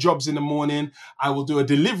 cleaning jobs in the morning. I will do a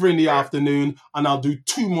delivery in the afternoon, and I'll do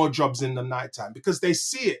 2 more jobs in the nighttime, because they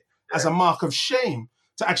see it as a mark of shame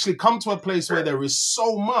to actually come to a place where there is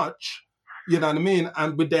so much, you know what I mean,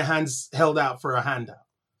 and with their hands held out for a handout,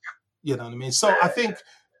 you know what I mean. So I think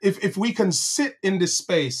if we can sit in this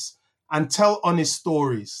space and tell honest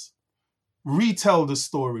stories, retell the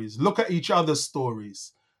stories, look at each other's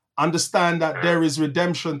stories, understand that there is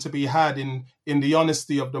redemption to be had in the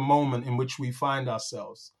honesty of the moment in which we find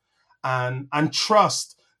ourselves, and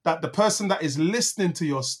trust that the person that is listening to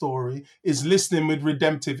your story is listening with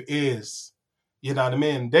redemptive ears. You know what I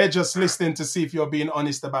mean? They're just listening to see if you're being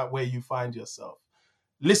honest about where you find yourself.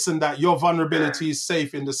 Listen that your vulnerability is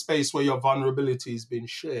safe in the space where your vulnerability is being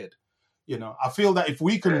shared. You know, I feel that if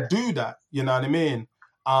we can do that, you know what I mean,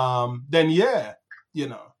 then you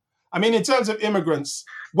know, I mean, in terms of immigrants,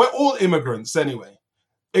 we're all immigrants anyway.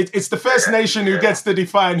 It's the First Nation who gets to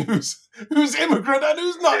define who's immigrant and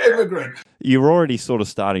who's not immigrant. You're already sort of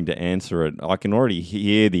starting to answer it. I can already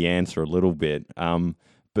hear the answer a little bit.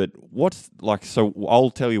 But what's like, so I'll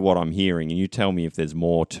tell you what I'm hearing and you tell me if there's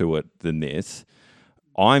more to it than this.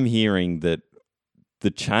 I'm hearing that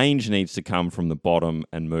the change needs to come from the bottom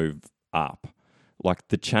and move up. like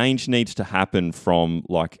the change needs to happen from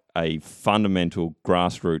like a fundamental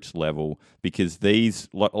grassroots level, because these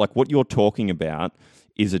like what you're talking about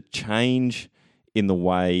is a change in the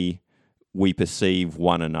way we perceive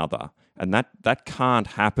one another, and that can't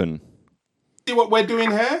happen. See what we're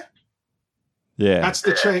doing here? Yeah, that's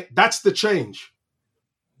the change. That's the change.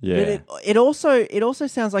 Yeah. But it also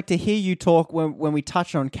sounds like, to hear you talk when we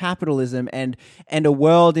touch on capitalism and a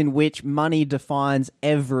world in which money defines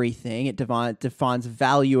everything. It defines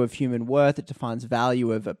value of human worth. It defines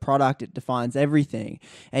value of a product. It defines everything.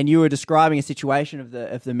 And you were describing a situation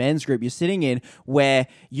of the men's group you're sitting in, where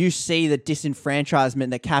you see the disenfranchisement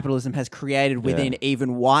that capitalism has created within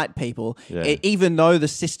even white people, even though the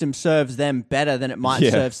system serves them better than it might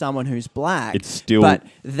serve someone who's black. It's still, but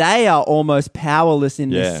they are almost powerless in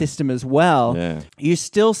this system as well. You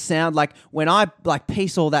still sound like, when I like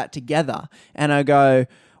piece all that together and I go,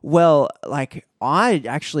 well, like I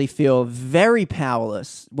actually feel very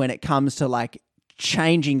powerless when it comes to like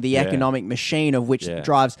changing the economic machine of which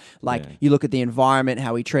drives, like you look at the environment,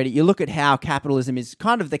 how we treat it, you look at how capitalism is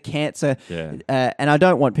kind of the cancer, and I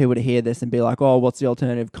don't want people to hear this and be like, oh, what's the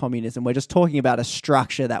alternative? Communism. We're just talking about a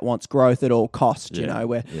structure that wants growth at all costs, you know,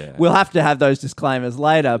 where we'll have to have those disclaimers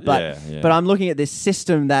later, but I'm looking at this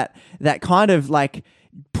system that kind of like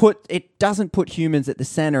it doesn't put humans at the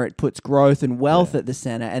center. It puts growth and wealth at the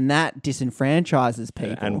center, and that disenfranchises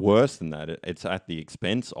people. And worse than that, it's at the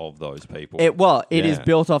expense of those people. It is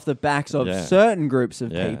built off the backs of certain groups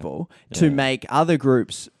of people to make other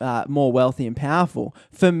groups more wealthy and powerful.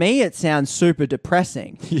 For me, it sounds super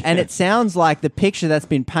depressing, and it sounds like the picture that's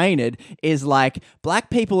been painted is like black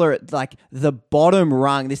people are at like the bottom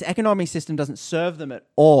rung. This economic system doesn't serve them at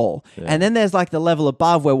all, and then there's like the level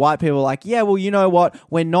above where white people are like, yeah, well, you know what?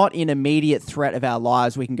 We're not in immediate threat of our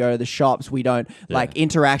lives. We can go to the shops. We don't like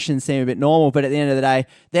interactions seem a bit normal. But at the end of the day,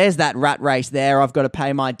 there's that rat race there. I've got to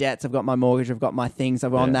pay my debts. I've got my mortgage. I've got my things.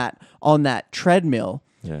 I'm on that treadmill.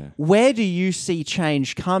 Yeah. Where do you see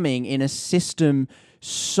change coming in a system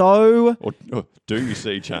so... Or do you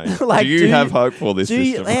see change? Like, do you have hope for this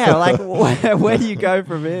system? Where do you go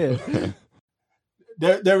from here?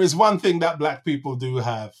 There is one thing that black people do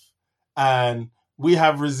have, and we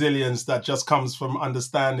have resilience that just comes from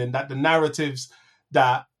understanding that the narratives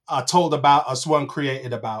that are told about us weren't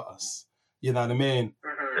created about us. You know what I mean?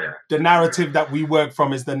 The narrative that we work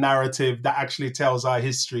from is the narrative that actually tells our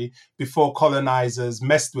history before colonizers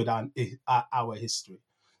messed with our history.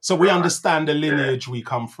 So we understand the lineage we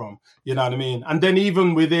come from. You know what I mean? And then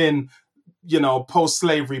even within, you know,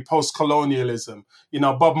 post-slavery, post-colonialism, you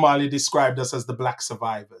know, Bob Marley described us as the black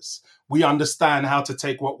survivors. We understand how to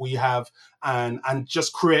take what we have and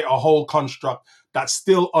just create a whole construct that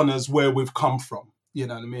still honors where we've come from. You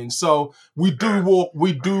know what I mean? So we do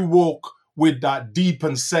walk with that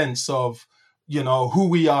deepened sense of, you know, who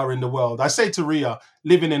we are in the world. I say to Ria,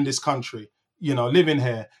 living in this country, you know, living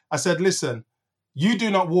here, I said, listen, you do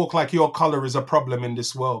not walk like your color is a problem in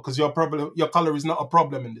this world, because your color is not a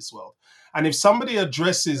problem in this world. And if somebody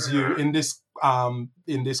addresses you in this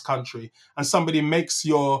country and somebody makes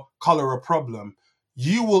your color a problem,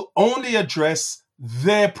 you will only address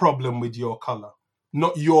their problem with your color,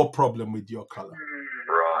 not your problem with your color.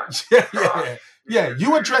 Right. Yeah.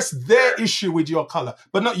 You address their issue with your color,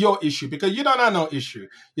 but not your issue, because you don't have no issue.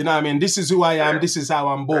 You know what I mean? This is who I am. This is how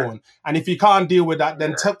I'm born. And if you can't deal with that,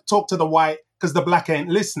 then talk to the white, because the black ain't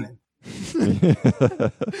listening.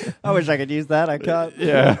 I wish I could use that. I can't.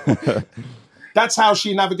 Yeah. That's how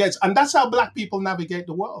she navigates. And that's how black people navigate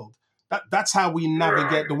the world. That's how we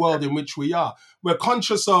navigate the world in which we are. We're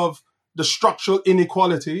conscious of the structural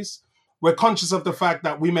inequalities. We're conscious of the fact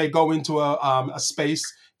that we may go into a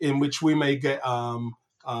space in which we may get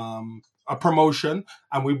a promotion,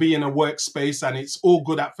 and we be in a workspace, and it's all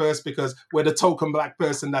good at first because we're the token black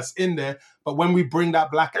person that's in there. But when we bring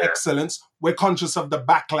that black excellence, we're conscious of the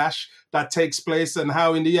backlash that takes place and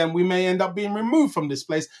how in the end we may end up being removed from this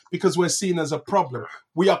place because we're seen as a problem.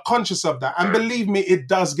 We are conscious of that. And believe me, it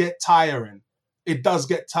does get tiring. It does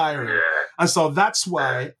get tiring. And so that's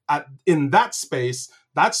why in that space,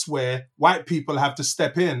 that's where white people have to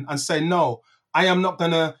step in and say, no, I am not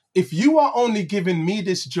going to, if you are only giving me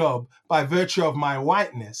this job by virtue of my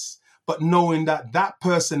whiteness, but knowing that that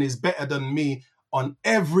person is better than me on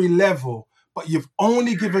every level, but you've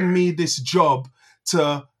only given me this job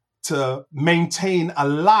to maintain a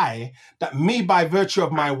lie that me by virtue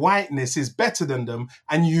of my whiteness is better than them,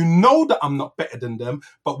 and you know that I'm not better than them,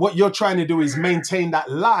 but what you're trying to do is maintain that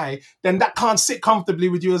lie, then that can't sit comfortably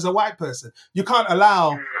with you as a white person. You can't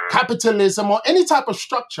allow capitalism or any type of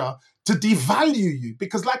structure to devalue you,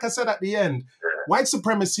 because like I said at the end, white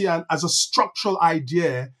supremacy as a structural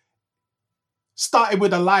idea started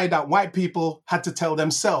with a lie that white people had to tell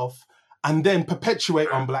themselves and then perpetuate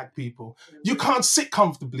on black people. You can't sit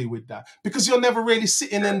comfortably with that because you're never really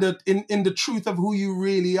sitting in the truth of who you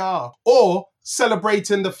really are, or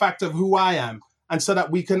celebrating the fact of who I am, and so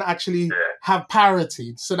that we can actually have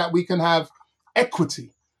parity, so that we can have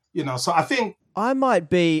equity. So I think I might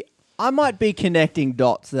be connecting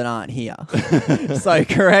dots that aren't here. So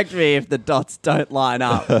correct me if the dots don't line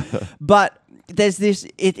up. But there's this,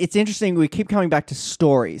 it's interesting. We keep coming back to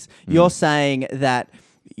stories. You're saying that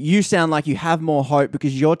you sound like you have more hope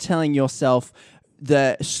because you're telling yourself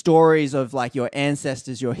the stories of like your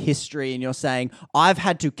ancestors, your history, and you're saying, I've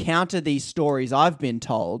had to counter these stories I've been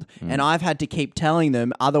told and I've had to keep telling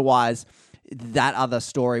them. Otherwise that other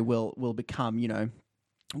story will become,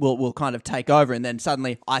 will kind of take over. And then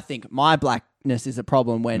suddenly I think my blackness is a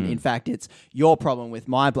problem when in fact it's your problem with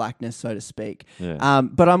my blackness, so to speak. Yeah.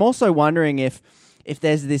 But I'm also wondering if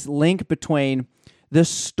there's this link between the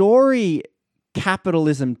story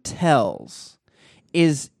capitalism tells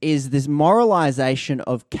is this moralization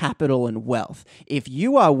of capital and wealth. If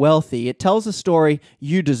you are wealthy, it tells a story,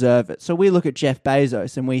 you deserve it. So we look at Jeff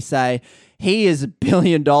Bezos and we say, he is $1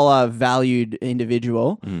 billion valued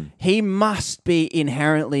individual. He must be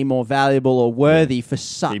inherently more valuable or worthy for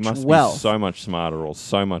such wealth. He must be so much smarter or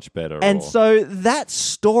so much better. And so that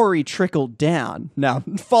story trickled down. Now,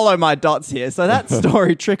 follow my dots here. So that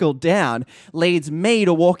story trickled down leads me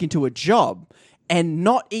to walk into a job and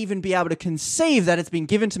not even be able to conceive that it's been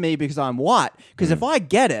given to me because I'm white. Because if I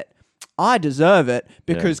get it, I deserve it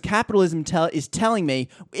because capitalism is telling me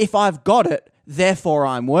if I've got it, therefore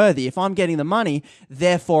I'm worthy. If I'm getting the money,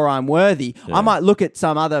 therefore I'm worthy. I might look at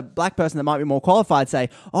some other black person that might be more qualified, say,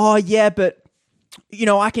 oh yeah, but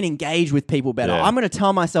I can engage with people better. I'm going to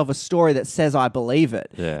tell myself a story that says I believe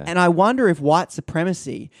it. And I wonder if white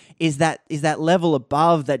supremacy is that level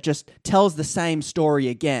above that just tells the same story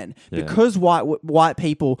again. Because white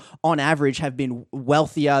people on average have been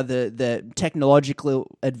wealthier, the technologically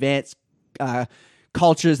advanced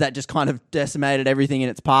cultures that just kind of decimated everything in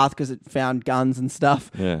its path because it found guns and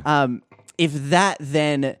stuff. If that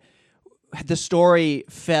then the story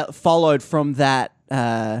followed from that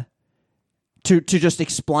to just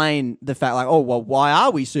explain the fact, like, oh, well, why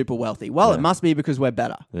are we super wealthy? Well, it must be because we're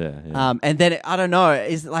better. And then, I don't know,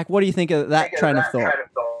 is like, what do you think of that train of thought?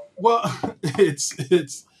 Well,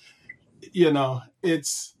 you've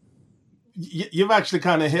actually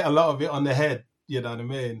kind of hit a lot of it on the head. You know what I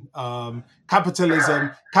mean?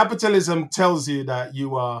 Capitalism tells you that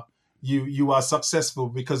you are successful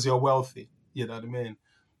because you're wealthy. You know what I mean?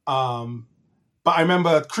 But I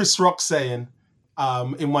remember Chris Rock saying,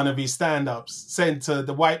 in one of his stand-ups, saying to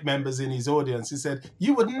the white members in his audience, he said,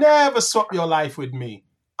 you would never swap your life with me.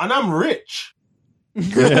 And I'm rich. He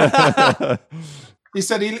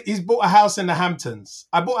said he's bought a house in the Hamptons.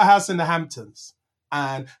 I bought a house in the Hamptons.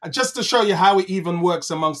 And just to show you how it even works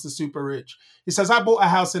amongst the super rich, he says, I bought a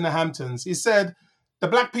house in the Hamptons. He said, the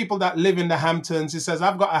black people that live in the Hamptons, he says,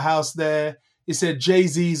 I've got a house there. He said,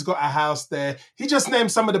 Jay-Z's got a house there. He just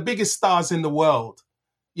named some of the biggest stars in the world.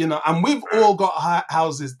 And we've all got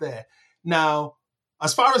houses there. Now,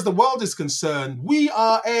 as far as the world is concerned, we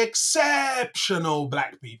are exceptional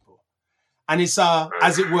black people. And it's,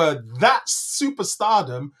 as it were, that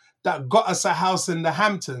superstardom that got us a house in the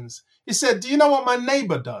Hamptons. He said, do you know what my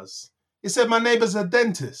neighbor does? He said, my neighbor's a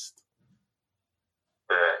dentist.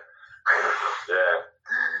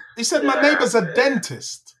 He said, my neighbor's a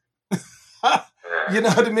dentist. You know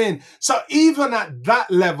what I mean? So even at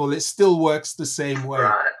that level, it still works the same way.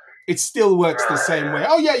 It still works the same way.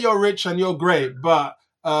 Oh, yeah, you're rich and you're great, but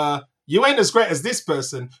you ain't as great as this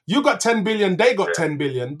person. You got 10 billion, they got 10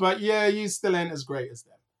 billion, but yeah, you still ain't as great as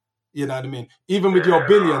them. You know what I mean? Even with your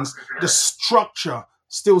billions, the structure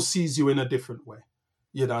still sees you in a different way.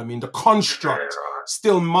 You know what I mean? The construct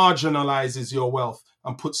still marginalizes your wealth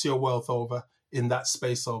and puts your wealth over in that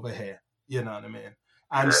space over here. You know what I mean?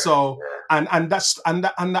 And so, and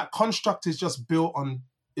that construct is just built on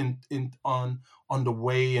the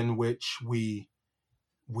way in which we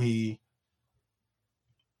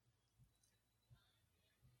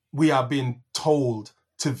are being told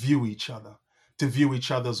to view each other, to view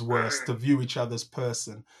each other's worth, to view each other's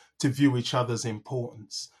person, to view each other's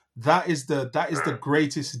importance. That is the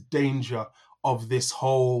greatest danger of this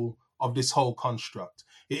whole construct.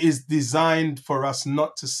 It is designed for us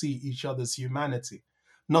not to see each other's humanity,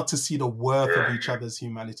 not to see the worth of each other's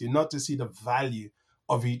humanity, not to see the value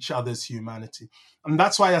of each other's humanity. And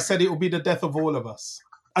that's why I said it will be the death of all of us.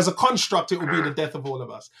 As a construct, it will be the death of all of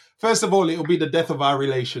us. First of all, it will be the death of our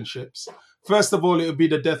relationships. First of all, it will be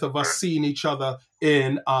the death of us seeing each other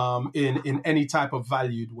in any type of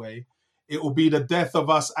valued way. It will be the death of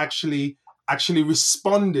us actually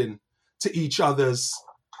responding to each other's,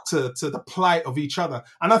 to the plight of each other.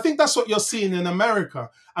 And I think that's what you're seeing in America.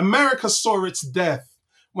 America saw its death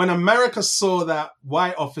when America saw that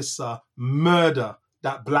white officer murder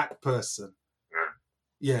that black person.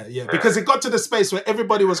 Yeah. Because it got to the space where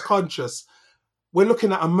everybody was conscious. We're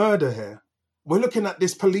looking at a murder here. We're looking at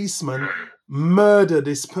this policeman murder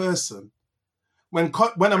this person. When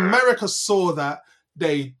America saw that,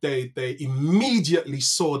 they immediately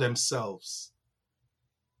saw themselves.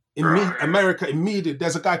 America immediately.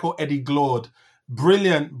 There's a guy called Eddie Glaude,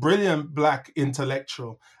 brilliant black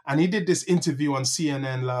intellectual, and he did this interview on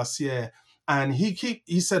CNN last year, and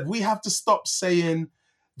he said we have to stop saying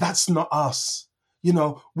that's not us. You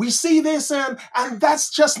know, we see this and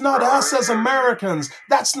that's just not us as Americans.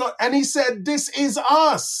 That's not. And he said this is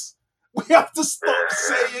us. We have to stop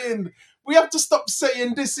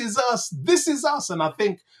saying this is us. This is us. And I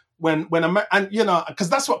think and you know, because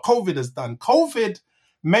that's what COVID has done. COVID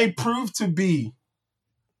may prove to be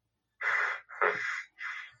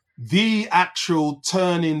the actual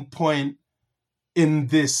turning point in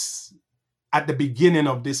this, at the beginning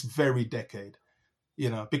of this very decade,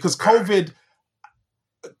 you know, because COVID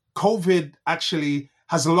actually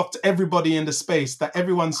has locked everybody in the space that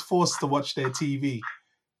everyone's forced to watch their TV.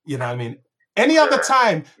 You know what I mean? Any other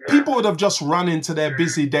time, people would have just run into their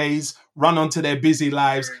busy days, run onto their busy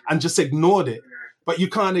lives and just ignored it. But you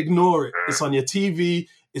can't ignore it. It's on your TV,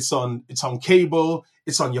 it's on cable,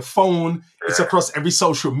 it's on your phone, it's across every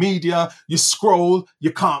social media. You scroll,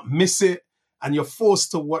 you can't miss it, and you're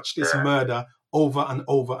forced to watch this murder over and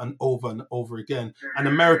over and over and over again. And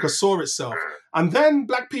America saw itself. And then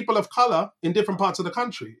black people of color in different parts of the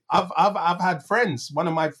country. I've had friends, one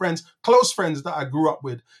of my friends, close friends that I grew up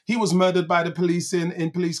with, he was murdered by the police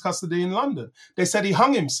in police custody in London. They said he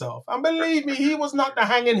hung himself. And believe me, he was not the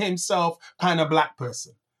hanging himself kind of black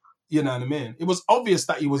person. You know what I mean? It was obvious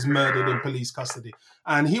that he was murdered in police custody.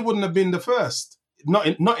 And he wouldn't have been the first, not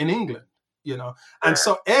in England. You know, and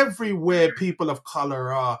so everywhere people of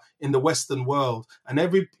color are in the Western world, and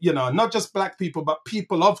not just black people, but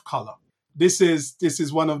people of color. This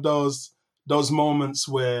is one of those moments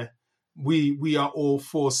where we are all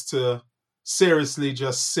forced to seriously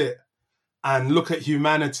just sit and look at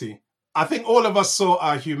humanity. I think all of us saw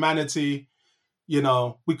our humanity. You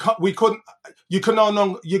know, you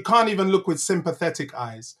can't even look with sympathetic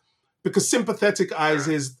eyes, because sympathetic eyes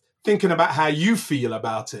is thinking about how you feel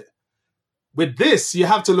about it. With this, you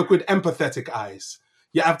have to look with empathetic eyes.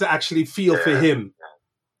 You have to actually feel for him.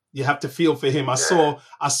 You have to feel for him. I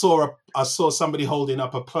saw somebody holding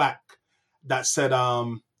up a plaque that said,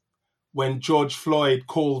 when George Floyd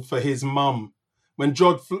called for his mum, when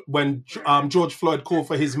George Floyd called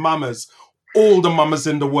for his mamas, all the mamas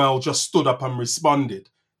in the world just stood up and responded.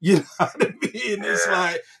 You know what I mean? It's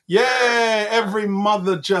like, yeah, every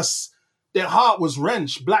mother just, their heart was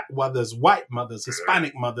wrenched. Black mothers, white mothers,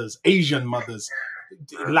 Hispanic mothers, Asian mothers,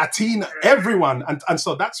 Latina, everyone. And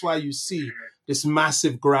so that's why you see this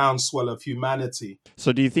massive groundswell of humanity.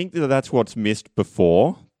 So do you think that that's what's missed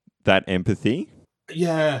before, that empathy?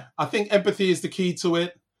 Yeah, I think empathy is the key to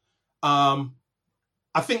it. I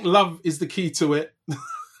think love is the key to it.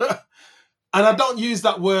 And I don't use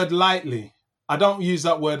that word lightly.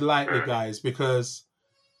 Guys, because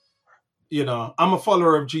you know, I'm a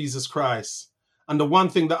follower of Jesus Christ. And the one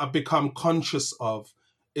thing that I've become conscious of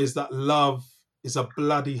is that love is a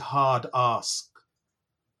bloody hard ask.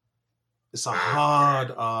 It's a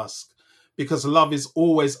hard ask because love is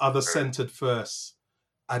always other-centered first.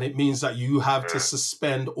 And it means that you have to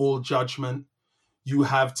suspend all judgment. You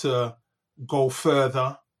have to go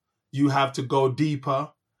further. You have to go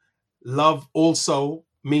deeper. Love also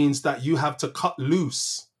means that you have to cut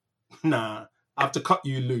loose. I have to cut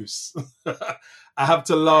you loose. I have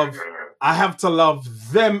to love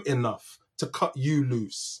them enough to cut you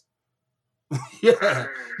loose. Yeah.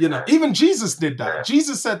 You know, even Jesus did that.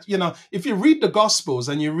 Jesus said, you know, if you read the Gospels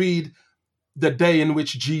and you read the day in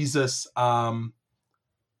which Jesus, the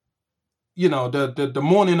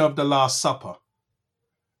morning of the Last Supper,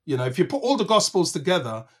 you know, if you put all the Gospels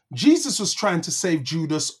together, Jesus was trying to save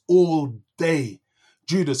Judas all day.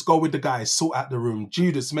 Judas, go with the guys, sort out the room.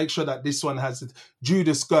 Judas, make sure that this one has it.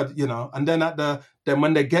 Judas, God, you know, and then then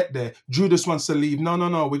when they get there, Judas wants to leave. No,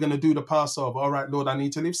 we're going to do the Passover. All right, Lord, I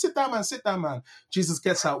need to leave. Sit down, man. Jesus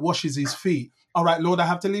gets out, washes his feet. All right, Lord, I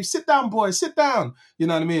have to leave. Sit down, boy, sit down. You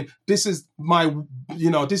know what I mean? This is my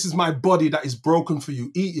body that is broken for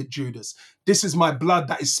you. Eat it, Judas. This is my blood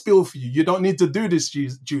that is spilled for you. You don't need to do this,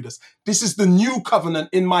 Judas. This is the new covenant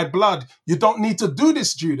in my blood. You don't need to do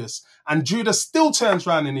this, Judas. And Judas still turns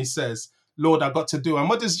around and he says, Lord, I got to do. And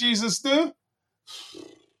what does Jesus do?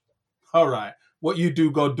 All right, what you do,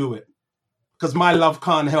 go do it. Because my love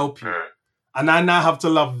can't help you. And I now have to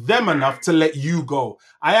love them enough to let you go.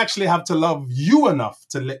 I actually have to love you enough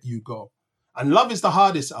to let you go. And love is the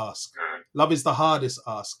hardest ask. Love is the hardest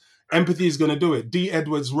ask. Empathy is going to do it. D.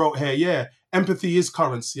 Edwards wrote here, yeah, empathy is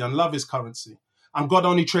currency and love is currency. And God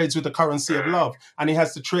only trades with the currency of love. And he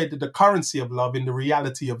has to trade the currency of love in the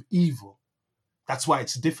reality of evil. That's why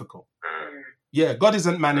it's difficult. Yeah, God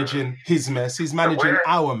isn't managing his mess. He's managing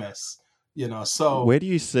our mess. You know, so... Where do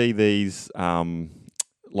you see these...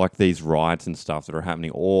 like these riots and stuff that are happening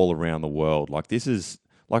all around the world? Like this is,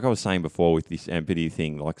 like I was saying before with this empathy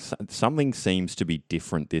thing, like something seems to be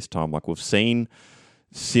different this time. Like we've seen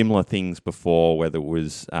similar things before, whether it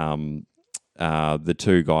was the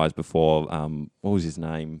two guys before, what was his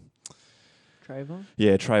name? Trayvon?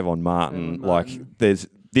 Yeah, Trayvon Martin. Like this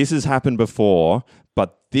has happened before,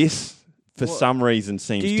 but this... for some reason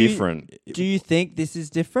seems different. Do you think this is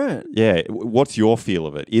different? Yeah. What's your feel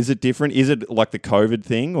of it? Is it different? Is it like the COVID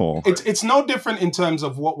thing or? It's no different in terms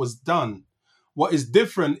of what was done. What is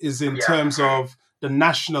different is in terms of the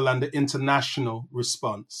national and the international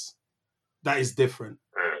response. That is different.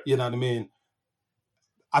 You know what I mean?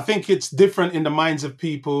 I think it's different in the minds of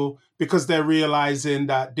people because they're realizing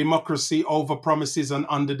that democracy overpromises and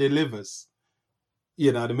underdelivers.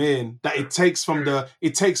 You know what I mean? That it takes from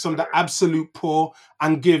the absolute poor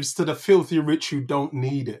and gives to the filthy rich who don't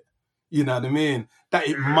need it. You know what I mean? That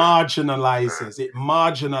it marginalizes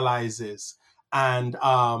and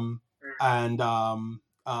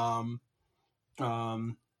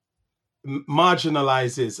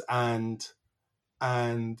marginalizes and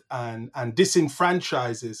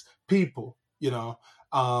disenfranchises people. You know,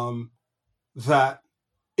 that.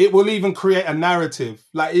 It will even create a narrative,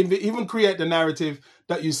 like even create the narrative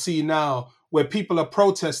that you see now where people are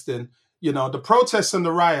protesting. You know, the protests and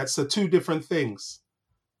the riots are two different things.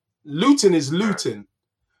 Looting is looting,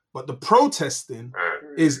 but the protesting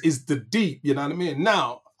is the deep, you know what I mean?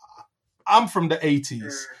 Now, I'm from the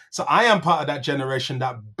 80s, so I am part of that generation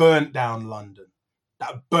that burnt down London.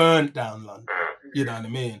 You know what I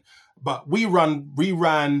mean? But we ran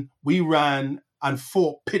and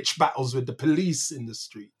fought pitch battles with the police in the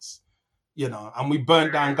streets, you know, and we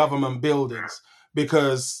burnt down government buildings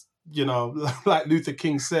because, you know, like Luther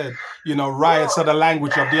King said, you know, riots are the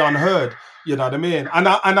language of the unheard, you know what I mean? And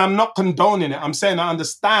I'm not condoning it. I'm saying I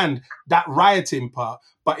understand that rioting part,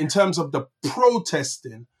 but in terms of the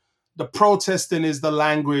protesting is the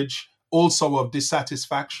language also of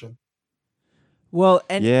dissatisfaction. Well,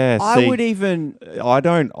 and yeah, I would even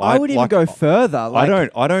go further.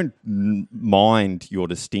 Like, I don't mind your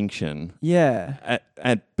distinction. Yeah.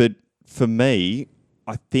 But for me,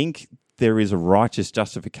 I think there is a righteous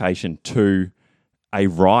justification to a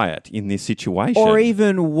riot in this situation. Or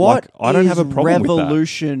even what I don't have a problem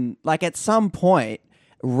revolution? With that. Like at some point,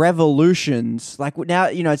 revolutions, like now,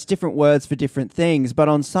 you know, it's different words for different things, but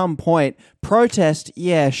on some point, protest,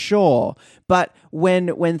 yeah, sure. But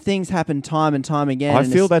when things happen time and time again, I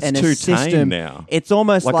feel that's too tame now. It's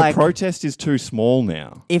almost like a protest is too small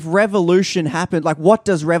now. If revolution happened, like what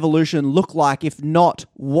does revolution look like if not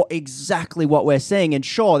exactly what we're seeing? And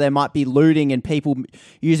sure, there might be looting and people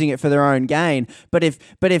using it for their own gain, but if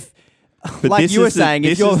like you were saying,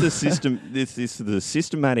 this is the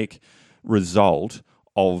systematic result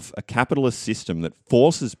of a capitalist system that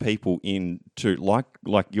forces people into, like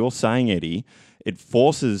you're saying, Eddie, it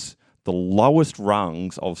forces the lowest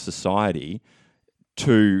rungs of society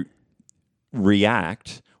to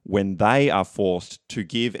react when they are forced to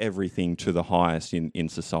give everything to the highest in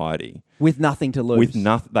society. With nothing to lose.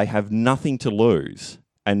 They have nothing to lose.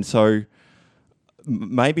 And so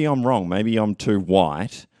maybe I'm wrong, maybe I'm too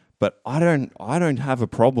white, but I don't have a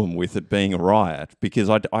problem with it being a riot because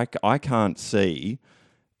I can't see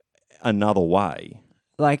another way.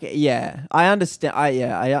 Like, yeah, I understand.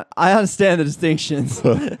 I understand the distinctions.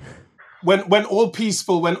 when all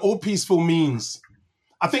peaceful means,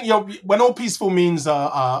 I think when all peaceful means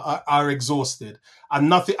are exhausted and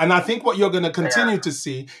nothing, and I think what you're going to continue to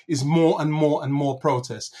see is more and more and more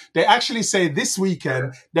protests. They actually say this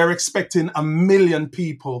weekend they're expecting 1 million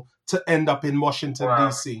people to end up in Washington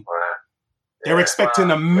D.C. They're expecting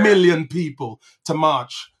 1 million people to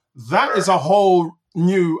march. That is a whole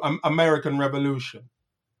new American revolution.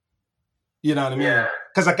 You know what I mean?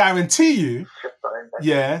 Because I guarantee you,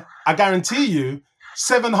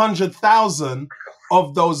 700,000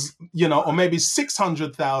 of those, you know, or maybe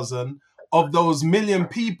 600,000 of those 1 million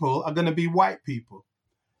people are going to be white people.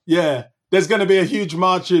 Yeah, There's going to be a huge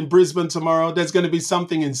march in Brisbane tomorrow. There's going to be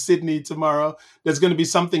something in Sydney tomorrow. There's going to be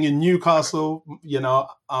something in Newcastle,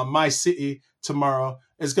 my city tomorrow.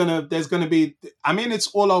 There's going to be, it's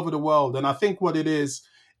all over the world. And I think what it is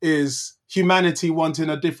humanity wanting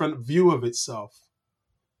a different view of itself.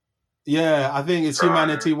 Yeah, I think it's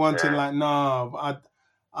humanity wanting I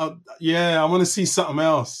want to see something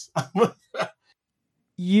else.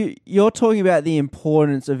 You're talking about the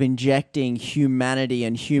importance of injecting humanity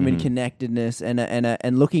and human connectedness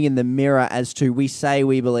and looking in the mirror as to, we say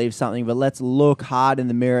we believe something, but let's look hard in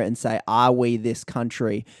the mirror and say, are we this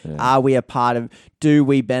country? Yeah. Are we a part of, do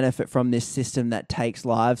we benefit from this system that takes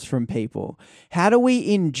lives from people? How do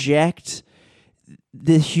we inject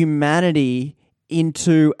the humanity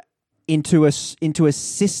into a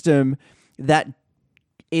system that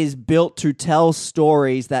is built to tell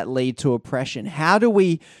stories that lead to oppression? How do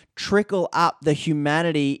we trickle up the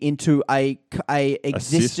humanity into a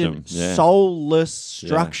existent soulless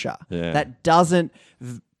structure that doesn't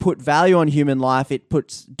put value on human life? It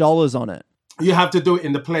puts dollars on it. You have to do it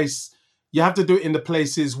in the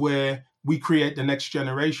places where we create the next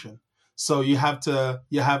generation. So you have to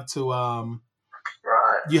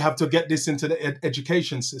get this into the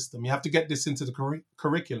education system. You have to get this into the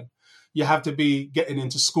curriculum. You have to be getting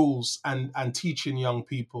into schools and teaching young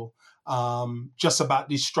people just about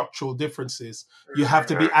these structural differences. You have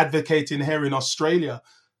to be advocating here in Australia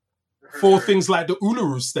for things like the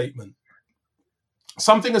Uluru Statement.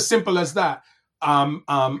 Something as simple as that.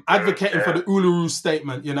 Advocating for the Uluru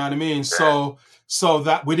Statement, you know what I mean? So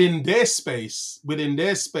that within their space,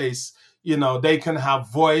 they can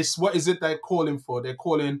have voice. What is it they're calling for? They're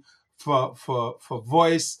calling for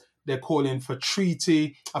voice. They're calling for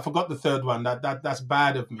treaty. I forgot the third one. That's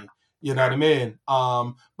bad of me. You know what I mean?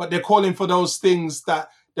 But they're calling for those things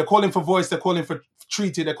they're calling for voice. They're calling for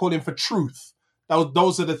treaty. They're calling for truth.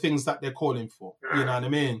 Those are the things that they're calling for. You know what I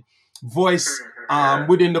mean? Voice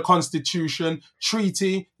within the Constitution,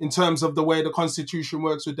 treaty in terms of the way the Constitution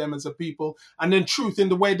works with them as a people, and then truth in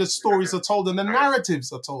the way the stories are told and the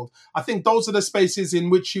narratives are told. I think those are the spaces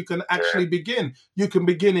in which you can actually begin. You can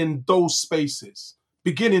begin in those spaces.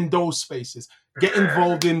 Begin in those spaces. Get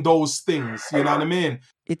involved in those things. You know what I mean?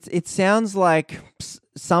 It sounds like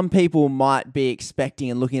some people might be expecting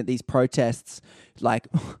and looking at these protests like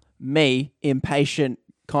me, impatient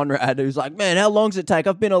Conrad, who's like, man, how long does it take?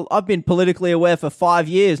 I've been politically aware for 5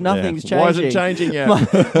 years. Nothing's changing. Why is it changing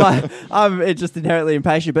yet? I'm just inherently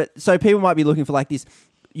impatient. But so people might be looking for like this,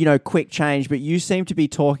 quick change, but you seem to be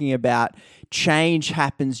talking about change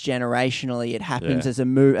happens generationally. It happens as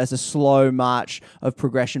a slow march of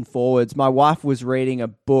progression forwards. My wife was reading a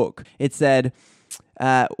book. It said,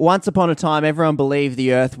 once upon a time, everyone believed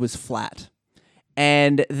the earth was flat.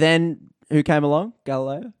 And then who came along?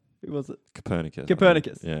 Galileo? Who was it?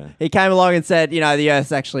 Copernicus. Yeah. He came along and said, the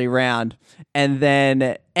earth's actually round. And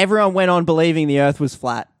then everyone went on believing the earth was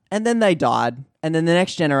flat. And then they died. And then the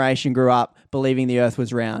next generation grew up believing the earth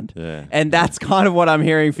was round. Yeah. And that's kind of what I'm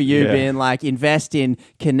hearing for you, being like, invest in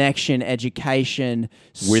connection, education,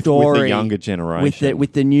 story. With the younger generation.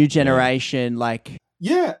 With the new generation.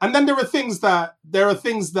 Yeah. And then there are things that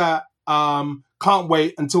can't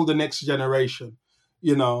wait until the next generation.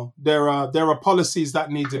 There are policies that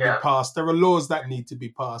need to be passed. There are laws that need to be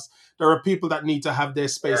passed. There are people that need to have their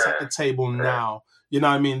space at the table now. You know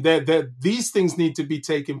what I mean? These things need to be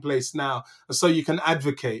taking place now. So you can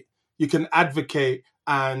advocate. You can advocate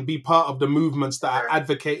and be part of the movements that are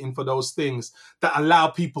advocating for those things, that allow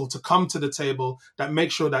people to come to the table, that make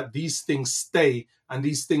sure that these things stay and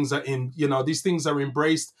these things are these things are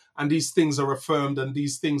embraced and these things are affirmed and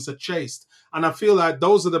these things are chased. And I feel like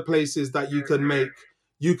those are the places that you can make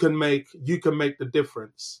the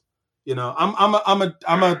difference.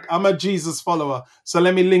 I'm a Jesus follower, so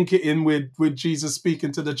let me link it in with Jesus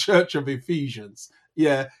speaking to the church of Ephesians.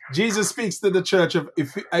 Yeah, Jesus speaks to the church of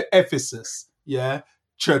Ephesus. Yeah,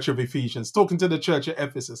 church of Ephesians, talking to the church of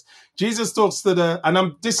Ephesus. Jesus talks to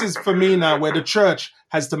this is for me now where the church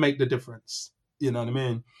has to make the difference. You know what I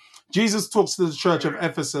mean? Jesus talks to the church of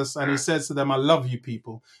Ephesus and he says to them, I love you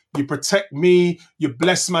people. You protect me. You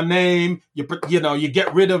bless my name. You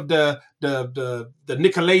get rid of the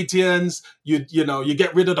Nicolaitans. You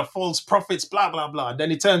get rid of the false prophets, blah, blah, blah. And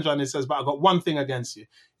then he turns around and says, but I've got one thing against you.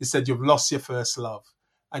 He said, you've lost your first love.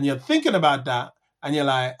 And you're thinking about that and you're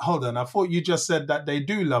like, hold on, I thought you just said that they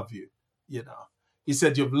do love you. He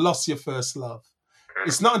said, you've lost your first love.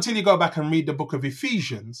 It's not until you go back and read the book of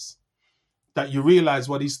Ephesians that you realize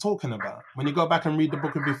what he's talking about. When you go back and read the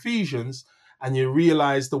book of Ephesians and you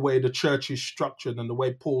realize the way the church is structured and the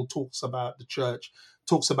way Paul talks about the church,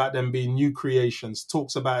 talks about them being new creations,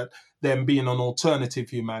 talks about them being an alternative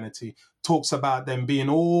humanity, talks about them being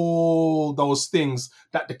all those things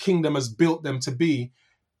that the kingdom has built them to be,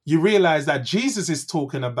 you realize that Jesus is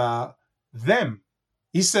talking about them.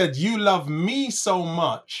 He said, you love me so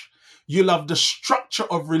much. You love the structure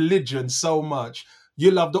of religion so much.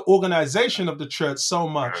 You love the organization of the church so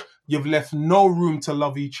much. You've left no room to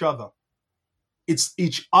love each other. It's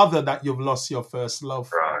each other that you've lost your first love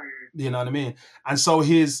for. You know what I mean? And so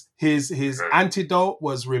his antidote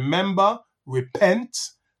was remember, repent,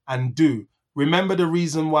 and do. Remember the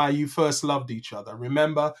reason why you first loved each other.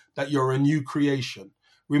 Remember that you're a new creation.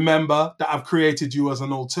 Remember that I've created you as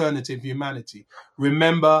an alternative humanity.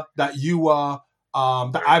 Remember that you are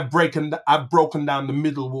that I've broken down the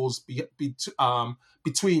middle walls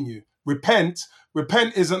between you. Repent.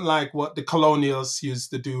 Repent isn't like what the colonials used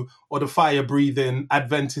to do or the fire-breathing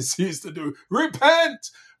Adventists used to do. Repent.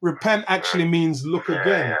 Repent actually means look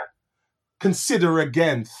again, consider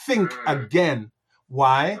again, think again.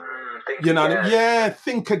 Why? You know,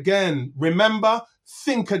 think again. Remember.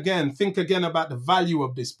 Think again about the value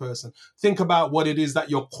of this person. Think about what it is that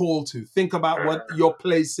you're called to. Think about what your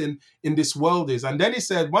place in this world is. And then he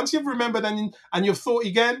said, once you've remembered and you've thought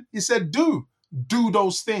again, he said, do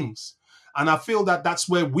those things. And I feel that that's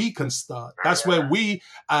where we can start. That's where we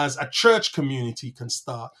as a church community can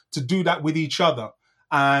start to do that with each other.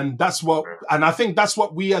 And I think that's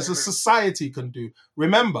what we as a society can do.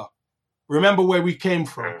 Remember where we came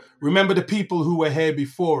from. Remember the people who were here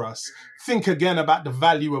before us. Think again about the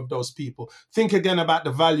value of those people. Think again about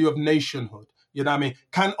the value of nationhood. You know what I mean?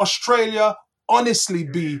 Can Australia honestly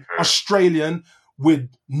be Australian with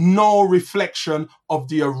no reflection of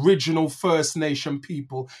the original First Nation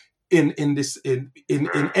people in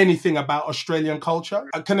anything about Australian culture?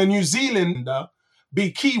 Can a New Zealander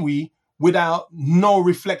be Kiwi without no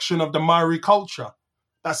reflection of the Maori culture?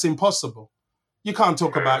 That's impossible. You can't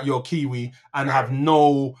talk about your Kiwi and have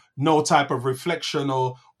no type of reflection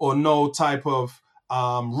or no type of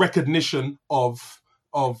recognition of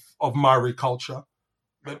Maori culture.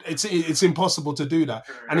 But it's impossible to do that.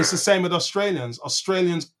 And it's the same with Australians.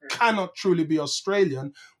 Australians cannot truly be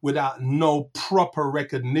Australian without no proper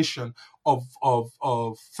recognition of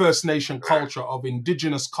First Nation culture, of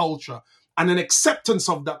Indigenous culture, and an acceptance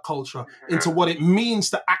of that culture into what it means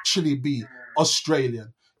to actually be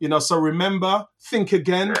Australian. You know, so remember, think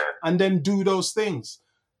again, and then do those things.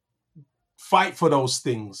 Fight for those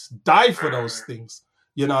things. Die for those things.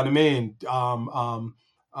 You know what I mean?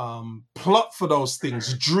 Plot for those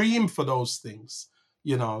things. Dream for those things.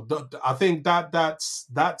 You know, I think that's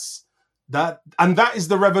and that is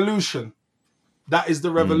the revolution. That is the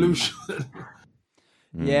revolution.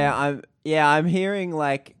 I'm hearing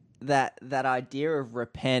like that idea of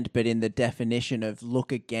repent, but in the definition of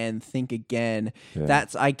look again, think again. Yeah.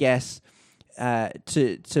 That's, I guess,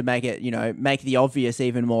 to make it, you know, make the obvious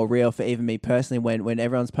even more real for even me personally. When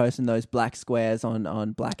everyone's posting those black squares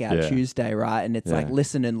on Blackout Tuesday, right? And it's like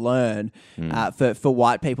listen and learn. For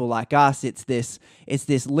white people like us, it's this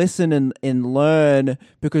listen and learn,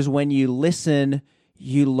 because when you listen,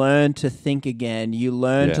 you learn to think again. You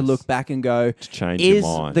learn to look back and go, is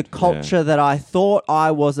the culture that I thought I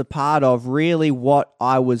was a part of really what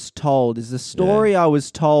I was told? Is the story I was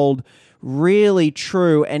told really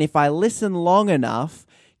true? And if I listen long enough,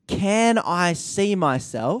 can I see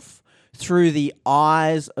myself through the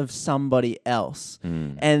eyes of somebody else?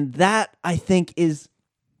 And that, I think, is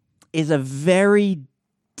a very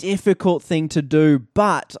difficult thing to do,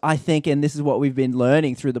 but I think, and this is what we've been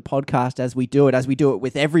learning through the podcast as we do it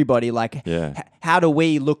with everybody, like how do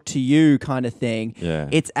we look to you kind of thing.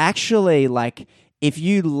 It's actually like, if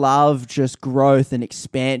you love just growth and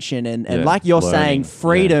expansion and like you're saying,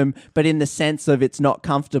 freedom, but in the sense of it's not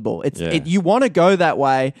comfortable. You want to go that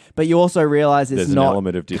way, but you also realize it's not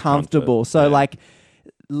comfortable. So like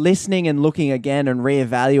listening and looking again and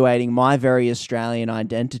reevaluating my very Australian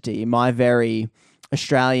identity, my very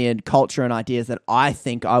Australian culture and ideas that I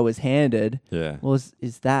think I was handed. Well,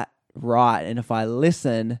 is that right? And if I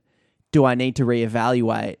listen, do I need to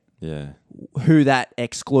reevaluate who that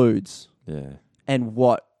excludes? And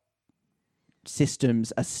what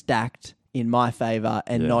systems are stacked in my favor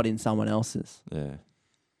and not in someone else's?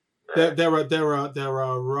 There are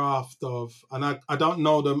a raft of, and I don't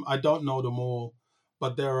know them all,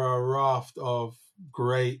 but there are a raft of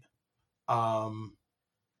great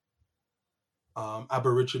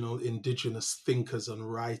Aboriginal, Indigenous thinkers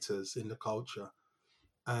and writers in the culture,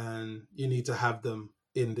 and you need to have them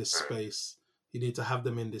in this space. You need to have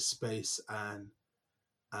them in this space and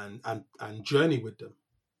journey with them.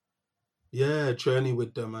 journey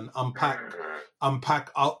with them and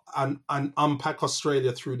unpack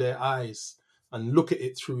Australia through their eyes and look at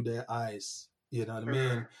it through their eyes. You know what I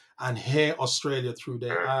mean? And hear Australia through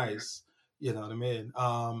their eyes. You know what I mean?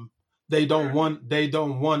 They don't want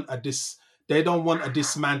a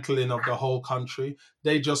dismantling of the whole country.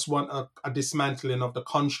 They just want a dismantling of the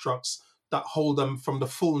constructs that hold them from the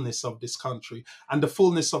fullness of this country and the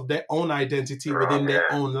fullness of their own identity within their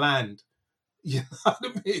own land. You know what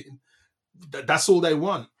I mean? That's all they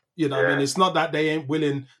want. You know what I mean? It's not that they're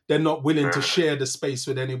not willing to share the space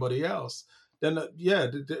with anybody else. Then,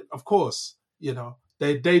 of course, you know,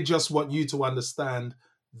 they just want you to understand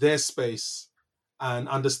their space and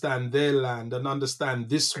understand their land and understand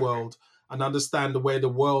this world and understand the way the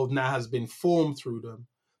world now has been formed through them,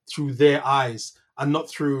 through their eyes, and not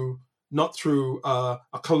through a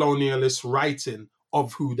colonialist writing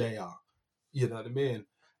of who they are. You know what I mean?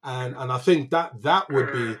 And I think that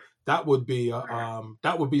would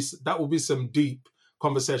be some deep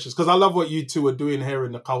conversations, because I love what you two are doing here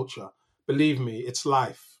in the culture. Believe me, it's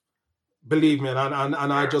life. Believe me, and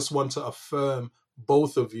I just want to affirm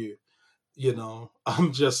both of you. You know,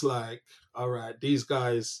 I'm just like, all right, these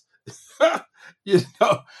guys, you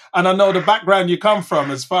know, and I know the background you come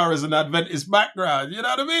from as far as an Adventist background. You know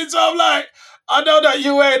what I mean? So I'm like, I know that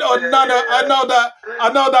you ain't on none of,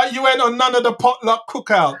 I know that you ain't on none of the potluck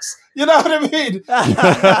cookouts. You know what I mean?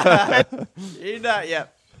 You know, yeah.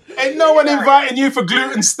 Ain't no one inviting you for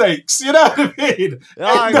gluten steaks. You know what I mean?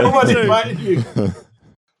 Ain't no one inviting you.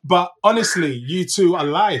 But honestly, you two are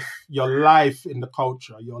life. Your life in the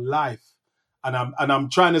culture. Your life. And I'm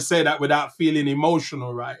trying to say that without feeling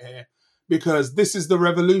emotional right here, because this is the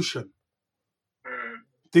revolution.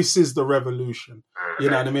 This is the revolution. You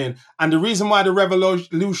know what I mean? And the reason why the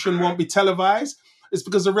revolution won't be televised is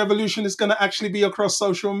because the revolution is going to actually be across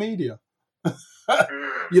social media.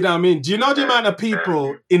 You know what I mean? Do you know the amount of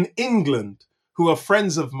people in England who are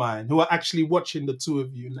friends of mine who are actually watching the two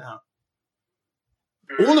of you now?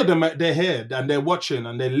 All of them, they're here and they're watching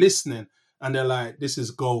and they're listening and they're like, this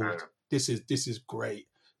is gold. This is great.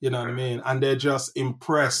 You know what I mean? And they're just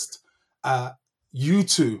impressed at you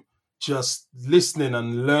two just listening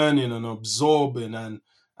and learning and absorbing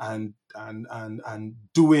and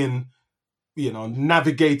doing, you know,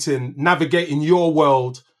 navigating your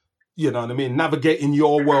world. You know what I mean? Navigating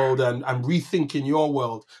your world and rethinking your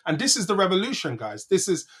world. And this is the revolution, guys. This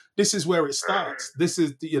is where it starts. This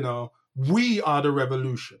is, you know, we are the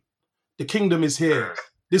revolution. The kingdom is here.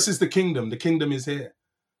 This is the kingdom. The kingdom is here.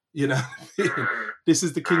 You know, this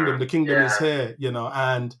is the kingdom. The kingdom is here, you know,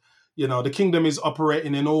 and, you know, the kingdom is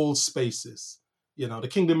operating in all spaces. You know, the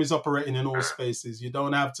kingdom is operating in all spaces. You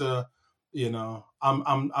don't have to, you know,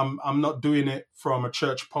 I'm not doing it from a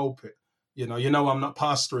church pulpit. You know, I'm not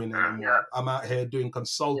pastoring anymore. I'm out here doing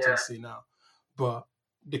consultancy now. But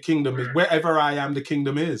the kingdom is, wherever I am, the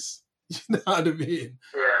kingdom is. You know what I mean?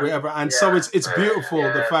 Wherever. And so it's beautiful,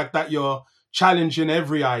 the fact that you're challenging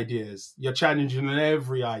every idea. You're challenging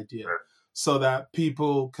every idea so that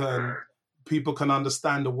people can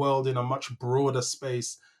understand the world in a much broader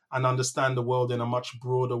space and understand the world in a much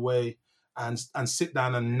broader way and sit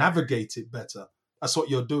down and navigate it better. That's what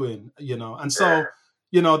you're doing, you know. And so,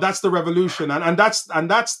 you know, that's the revolution. And that's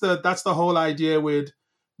the whole idea with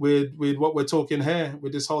what we're talking here,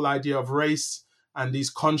 with this whole idea of race and these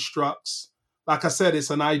constructs. Like I said, it's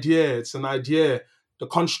an idea. It's an idea. The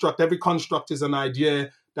construct, every construct is an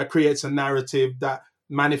idea that creates a narrative, that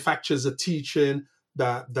manufactures a teaching,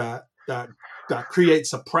 that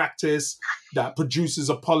creates a practice, that produces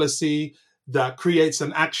a policy, that creates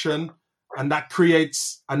an action, and that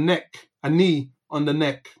creates a knee on the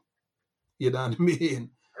neck. You know what I mean?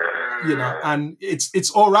 You know, and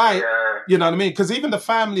it's all right. You know what I mean? Because even the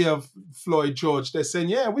family of Floyd George, they're saying,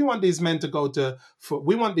 yeah, we want these men to go to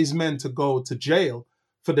jail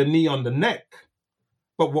for the knee on the neck.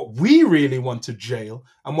 But what we really want to jail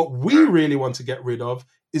and what we really want to get rid of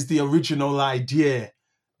is the original idea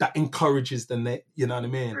that encourages the neck. You know what I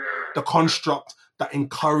mean? The construct that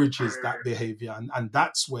encourages that behavior. And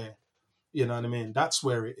that's where, you know what I mean? That's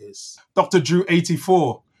where it is. Dr. Drew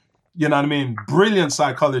 84. You know what I mean? Brilliant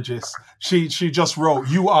psychologist. She just wrote,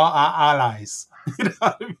 "You are our allies." You know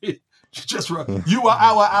what I mean? She just wrote, "You are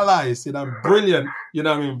our allies." You know, brilliant. You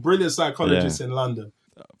know what I mean? Brilliant psychologist in London.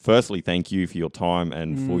 Firstly, thank you for your time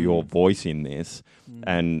and for your voice in this,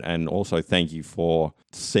 and also thank you for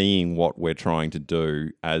seeing what we're trying to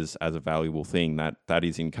do as a valuable thing. That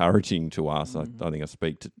is encouraging to us. I think I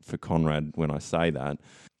speak for Conrad when I say that.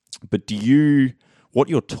 But what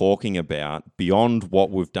you're talking about, beyond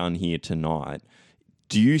what we've done here tonight,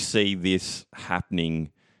 do you see this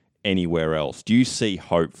happening anywhere else? Do you see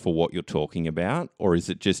hope for what you're talking about, or is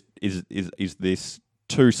it just is this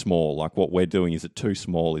too small? Like what we're doing, is it too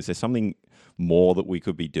small? Is there something more that we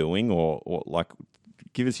could be doing, or like,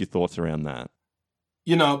 give us your thoughts around that?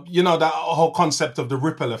 You know that whole concept of the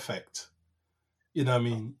ripple effect. You know what I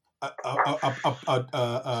mean?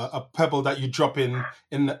 A pebble that you drop in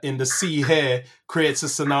the sea here creates a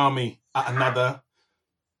tsunami at another.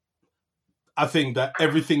 I think that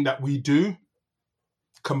everything that we do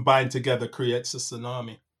combined together creates a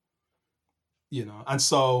tsunami. You know, and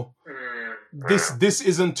so this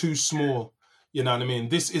isn't too small. You know what I mean?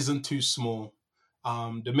 This isn't too small.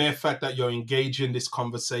 The mere fact that you're engaged in this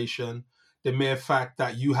conversation, the mere fact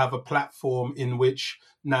that you have a platform in which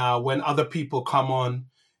now when other people come on,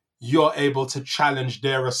 you're able to challenge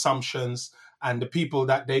their assumptions, and the people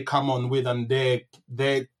that they come on with and their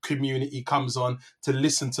community comes on to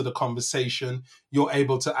listen to the conversation, you're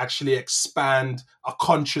able to actually expand a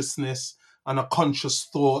consciousness and a conscious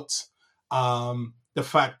thought. The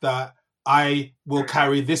fact that I will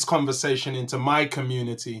carry this conversation into my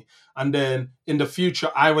community, and then in the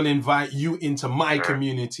future, I will invite you into my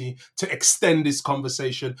community to extend this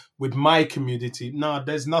conversation with my community. No,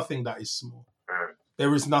 there's nothing that is small.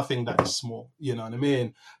 There is nothing that is small. You know what I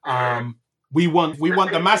mean? We want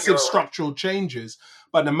the massive structural changes,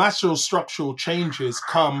 but the massive structural changes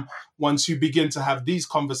come once you begin to have these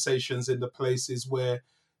conversations in the places where,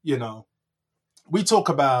 you know, we talk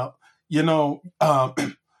about, where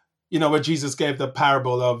Jesus gave the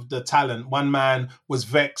parable of the talent. One man was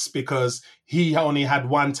vexed because he only had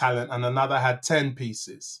one talent and another had 10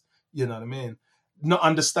 pieces. You know what I mean? Not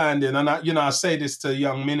understanding. And I say this to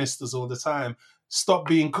young ministers all the time. Stop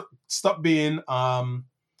being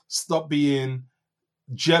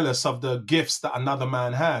jealous of the gifts that another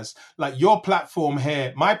man has. Like your platform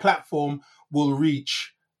here, my platform will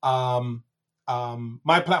reach, my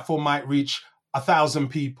platform might reach 1,000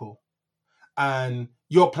 people, and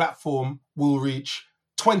your platform will reach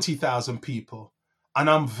 20,000 people. And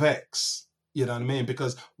I'm vexed. You know what I mean?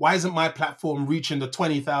 Because why isn't my platform reaching the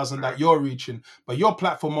 20,000 that you're reaching? But your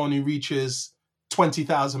platform only reaches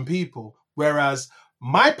 20,000 people. Whereas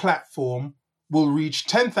my platform will reach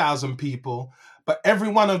 10,000 people, but every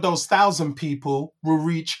one of those 1,000 people will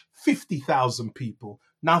reach 50,000 people.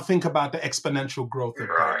 Now think about the exponential growth of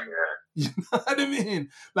that. You know what I mean?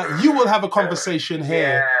 Like you will have a conversation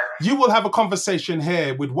here. You will have a conversation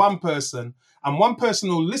here with one person, and one person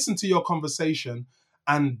will listen to your conversation,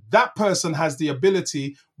 and that person has the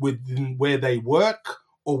ability within where they work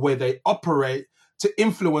or where they operate to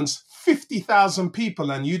influence 50,000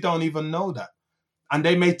 people, and you don't even know that. And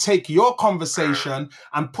they may take your conversation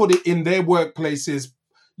and put it in their workplaces.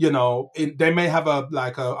 They may have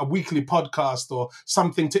a weekly podcast or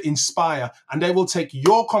something to inspire, and they will take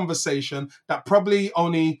your conversation that probably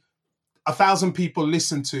only 1,000 people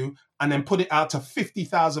listen to, and then put it out to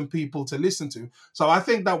 50,000 people to listen to. So I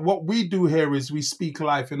think that what we do here is we speak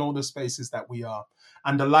life in all the spaces that we are.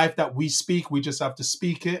 And the life that we speak, we just have to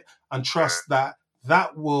speak it and trust that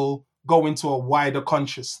that will go into a wider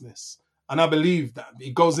consciousness. And I believe that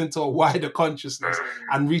it goes into a wider consciousness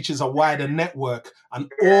and reaches a wider network. And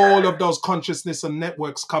all of those consciousness and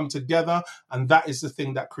networks come together. And that is the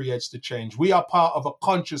thing that creates the change. We are part of a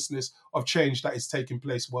consciousness of change that is taking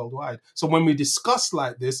place worldwide. So when we discuss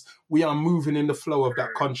like this, we are moving in the flow of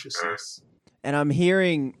that consciousness. And I'm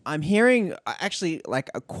hearing actually like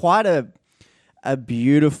quite a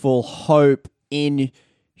beautiful hope in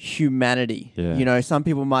humanity. Yeah. Some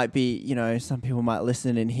people might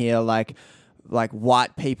listen and hear like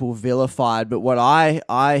white people vilified, but what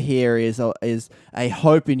I hear is a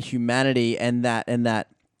hope in humanity, and that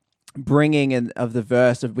bringing of the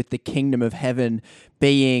verse with the kingdom of heaven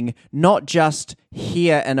being not just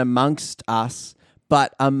here and amongst us,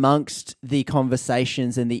 but amongst the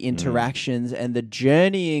conversations and the interactions and the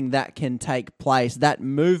journeying that can take place, that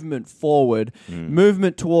movement forward,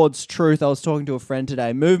 movement towards truth. I was talking to a friend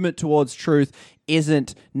today. Movement towards truth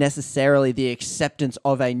isn't necessarily the acceptance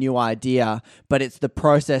of a new idea, but it's the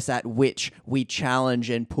process at which we challenge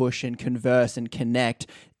and push and converse and connect,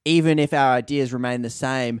 even if our ideas remain the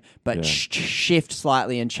same, but shift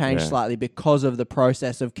slightly and change slightly because of the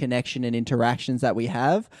process of connection and interactions that we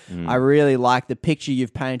have. I really like the picture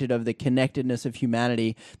you've painted of the connectedness of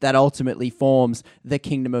humanity that ultimately forms the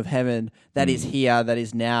kingdom of heaven that is here, that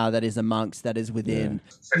is now, that is amongst, that is within.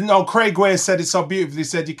 Craig Ware said it so beautifully. He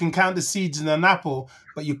said, you can count the seeds in an apple,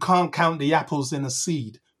 but you can't count the apples in a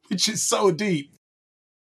seed, which is so deep.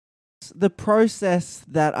 The process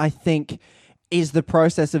that I think is the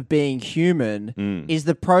process of being human, is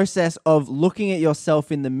the process of looking at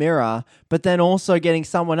yourself in the mirror, but then also getting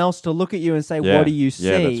someone else to look at you and say, what do you see?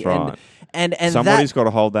 Yeah, that's right. And somebody's got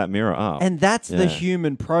to hold that mirror up. And that's the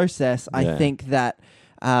human process, I think, that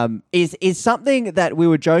is something that we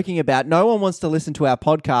were joking about. No one wants to listen to our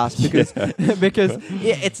podcast because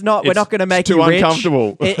it's not. We're not going to make you rich.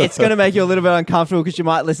 Uncomfortable. It's going to make you a little bit uncomfortable because you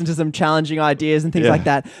might listen to some challenging ideas and things like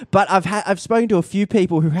that. But I've spoken to a few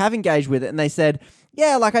people who have engaged with it, and they said,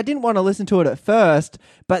 yeah, like I didn't want to listen to it at first,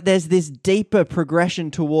 but there's this deeper progression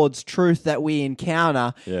towards truth that we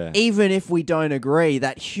encounter, even if we don't agree.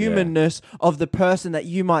 That humanness of the person that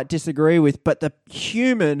you might disagree with, but the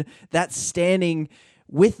human that's standing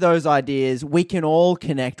with those ideas, we can all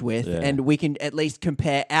connect with, and we can at least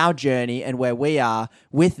compare our journey and where we are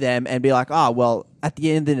with them and be like, oh, well, at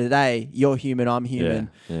the end of the day, you're human, I'm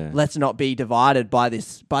human. Let's not be divided by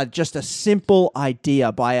just a simple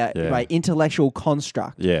idea, by intellectual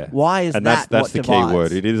construct. Why is that's what the divides? key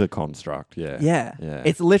word. It is a construct. Yeah.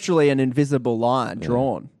 It's literally an invisible line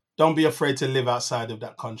drawn. Don't be afraid to live outside of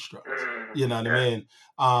that construct. You know what I mean?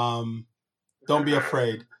 Don't be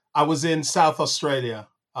afraid. I was in South Australia.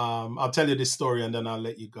 I'll tell you this story and then I'll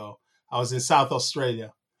let you go. I was in South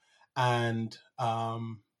Australia and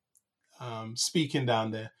speaking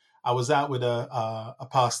down there. I was out with a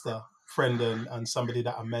pastor friend and somebody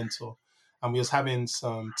that I mentor, and we was having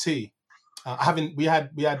some tea. We had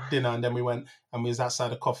dinner and then we went and we was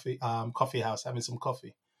outside a coffee house having some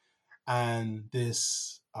coffee, and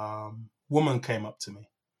this woman came up to me,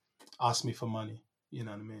 asked me for money. You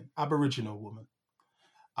know what I mean? Aboriginal woman.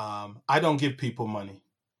 I don't give people money.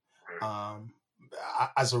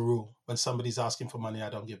 As a rule, when somebody's asking for money, I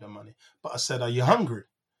don't give them money. But I said, are you hungry?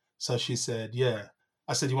 So she said, yeah.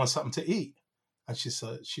 I said, you want something to eat? And she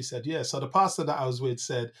said, yeah. So the pastor that I was with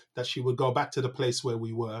said that she would go back to the place where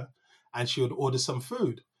we were and she would order some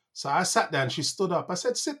food. So I sat down, she stood up. I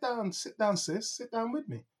said, sit down, sis, sit down with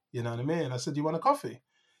me. You know what I mean? I said, you want a coffee?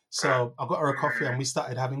 So I got her a coffee and we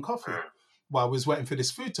started having coffee while we was waiting for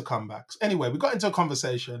this food to come back. Anyway, we got into a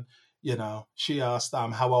conversation. You know, she asked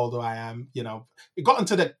how old I am. You know, it got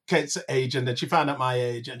into the kids' age, and then she found out my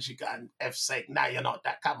age, and she got F's sake. No, you're not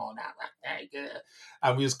that. Come on now,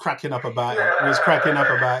 and we was cracking up about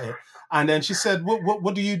it. And then she said,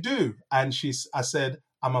 "What do you do?" And I said,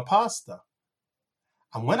 "I'm a pastor."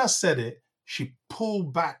 And when I said it, she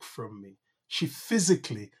pulled back from me. She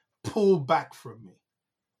physically pulled back from me.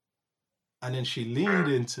 And then she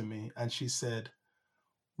leaned into me and she said,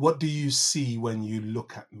 "What do you see when you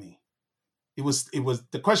look at me?" It was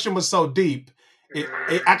the question was so deep, it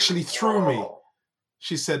actually threw me.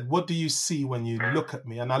 She said, "What do you see when you look at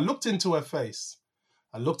me?" And I looked into her face.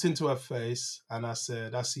 And I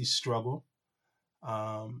said, "I see struggle."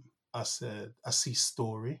 I said, "I see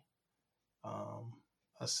story."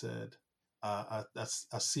 I said, I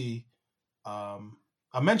see,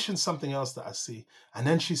 I mentioned something else that I see. And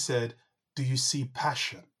then she said, "Do you see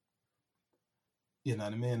passion?" You know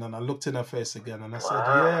what I mean? And I looked in her face again and I said,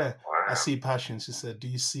 "Yeah, I see passion." She said, "Do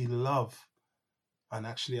you see love?" And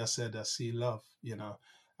actually I said, "I see love," you know.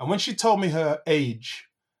 And when she told me her age,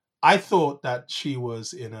 I thought that she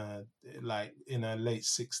was in her late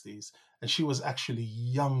 60s, and she was actually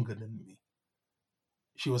younger than me.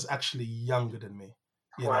 You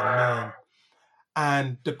know what I mean?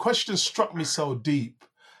 And the question struck me so deep,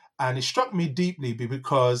 and it struck me deeply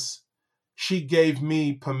because she gave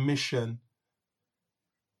me permission,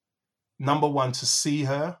 number one, to see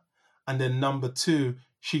her. And then number two,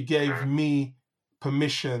 she gave me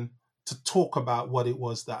permission to talk about what it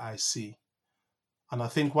was that I see. And I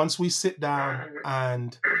think once we sit down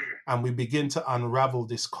and we begin to unravel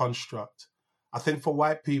this construct, I think for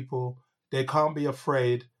white people, they can't be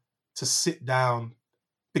afraid to sit down.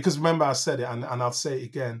 Because remember, I said it, and I'll say it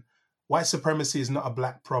again, white supremacy is not a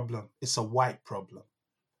black problem. It's a white problem.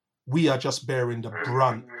 We are just bearing the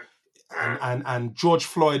brunt. And George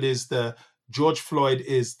Floyd is the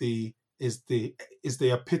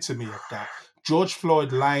epitome of that. George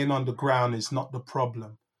Floyd lying on the ground is not the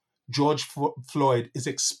problem. George Floyd is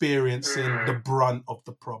experiencing the brunt of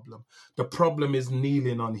the problem. The problem is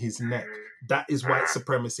kneeling on his neck. That is white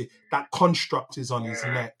supremacy. That construct is on his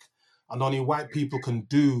neck. And only white people can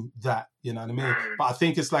do that, you know what I mean? But I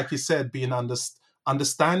think it's like you said, being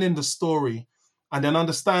understanding the story, and then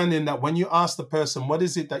understanding that when you ask the person, what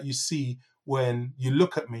is it that you see when you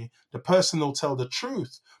look at me, the person will tell the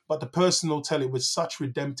truth, but the person will tell it with such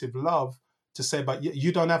redemptive love to say, but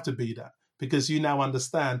you don't have to be that, because you now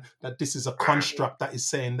understand that this is a construct that is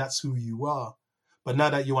saying that's who you are. But now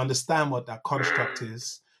that you understand what that construct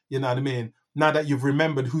is, you know what I mean? now that you've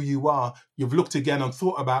remembered who you are, you've looked again and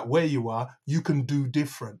thought about where you are, you can do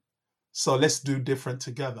different. So let's do different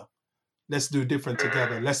together. Let's do different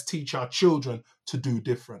together. Let's teach our children to do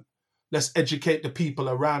different. Let's educate the people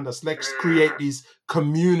around us. Let's create these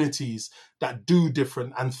communities that do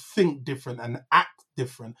different and think different and act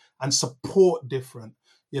different and support different.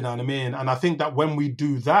 You know what I mean? And I think that when we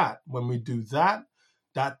do that,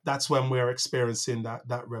 that's when we're experiencing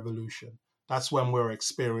that revolution. That's when we're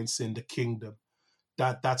experiencing the kingdom.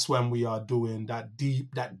 That's when we are doing that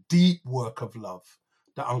deep work of love,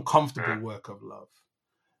 the uncomfortable work of love.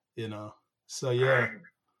 You know? So yeah.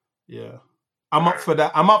 I'm up for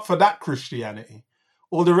that. I'm up for that Christianity.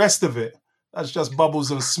 All the rest of it, that's just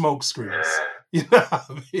bubbles and smoke screens. You know what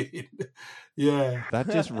I mean? Yeah. That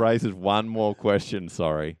just raises one more question,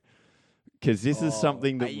 sorry. Because this is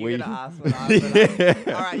something that we... Going to ask what I'm going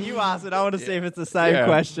to All right, you ask it. I want to see if it's the same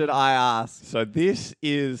question I asked. So this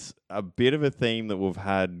is a bit of a theme that we've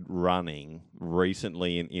had running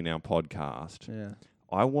recently in our podcast. Yeah.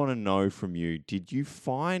 I want to know from you, did you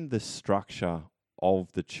find the structure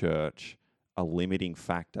of the church a limiting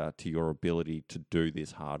factor to your ability to do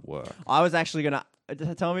this hard work? I was actually going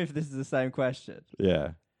to... Tell me if this is the same question.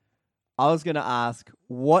 Yeah. I was going to ask,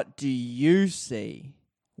 what do you see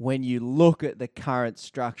when you look at the current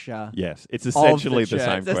structure? Yes, it's essentially the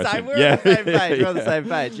same question. We're on the same page. We're on the same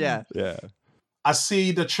page, yeah. Yeah. I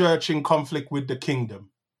see the church in conflict with the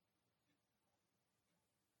kingdom.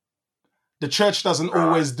 The church doesn't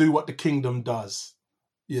always do what the kingdom does.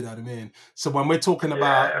 You know what I mean? So when we're talking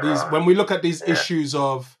about these, when we look at these issues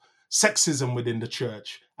of sexism within the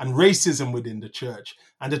church and racism within the church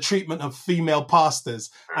and the treatment of female pastors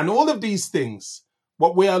and all of these things,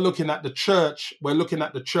 what we are looking at the church, we're looking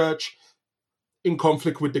at the church in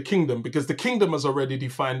conflict with the kingdom, because the kingdom has already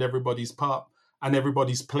defined everybody's part and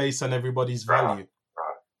everybody's place and everybody's value.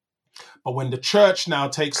 But when the church now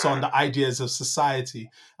takes on the ideas of society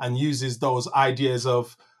and uses those ideas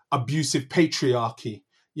of abusive patriarchy,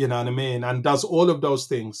 you know what I mean, and does all of those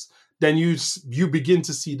things, then you begin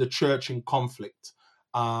to see the church in conflict.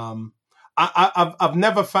 I've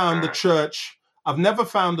never found the church. I've never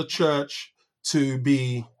found the church to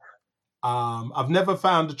be. I've never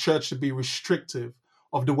found the church to be restrictive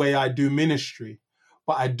of the way I do ministry,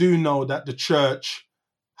 but I do know that the church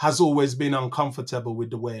has always been uncomfortable with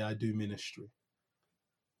the way I do ministry.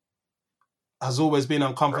 Has always been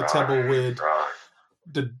uncomfortable with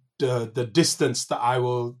the distance that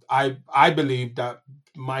I believe that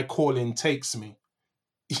my calling takes me.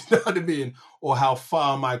 You know what I mean? Or how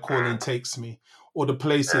far my calling takes me, or the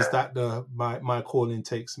places that my calling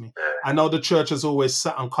takes me. I know the church has always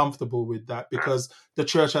sat uncomfortable with that because the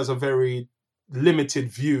church has a very limited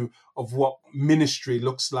view of what ministry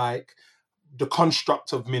looks like, the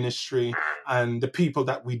construct of ministry, and the people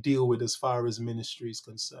that we deal with as far as ministry is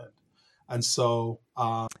concerned. And so...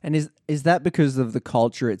 and is that because of the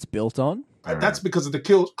culture it's built on? That's because of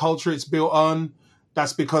the culture it's built on.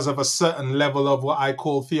 That's because of a certain level of what I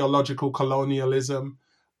call theological colonialism.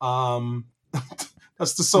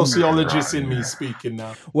 That's the sociologist in me speaking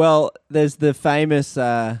now. Well, there's the famous,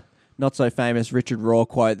 not so famous Richard Rohr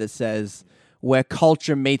quote that says, "Where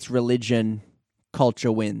culture meets religion,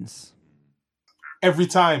 culture wins." Every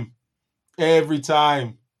time. Every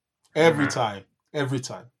time. Every time. Every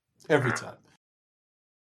time. Every time.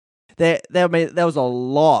 There was a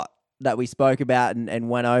lot that we spoke about and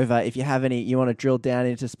went over. If you have any, you want to drill down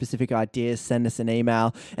into specific ideas, send us an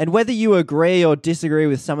email. And whether you agree or disagree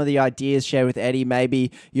with some of the ideas shared with Eddie,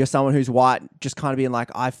 maybe you're someone who's white, just kind of being like,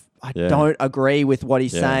 I don't agree with what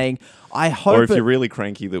he's saying. I hope. Or if you're really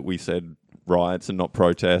cranky that we said riots and not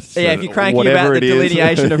protests. Yeah, if you're cranky about the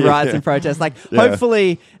delineation of riots and protests,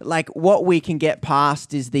 hopefully, what we can get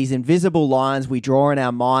past is these invisible lines we draw in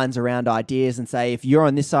our minds around ideas and say, if you're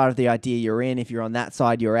on this side of the idea, you're in. If you're on that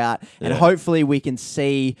side, you're out. And hopefully we can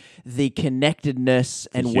see the connectedness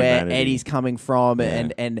and where Eddie's coming from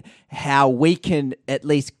and how we can at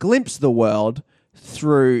least glimpse the world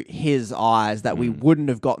through his eyes that we wouldn't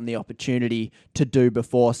have gotten the opportunity to do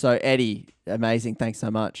before. So, Eddie, amazing. Thanks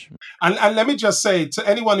so much. And let me just say to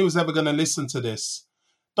anyone who's ever going to listen to this,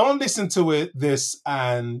 don't listen to this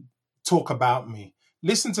and talk about me.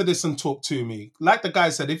 Listen to this and talk to me. Like the guy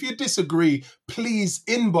said, if you disagree, please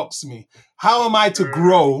inbox me. How am I to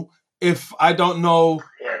grow if I don't know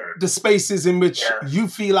the spaces in which you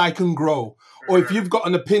feel I can grow? Or if you've got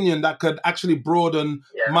an opinion that could actually broaden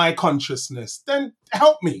my consciousness, then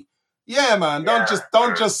help me. Yeah, man. Don't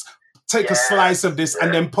just take a slice of this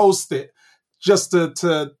and then post it just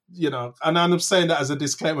to and I'm saying that as a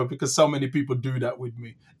disclaimer because so many people do that with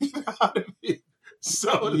me. You know what I mean?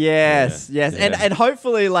 So yes. And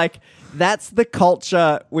hopefully, like, that's the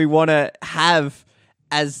culture we want to have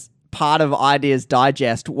as part of Ideas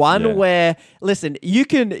Digest. One where, listen, you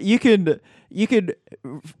can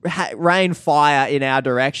rain fire in our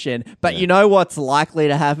direction, but you know what's likely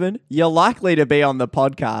to happen? You're likely to be on the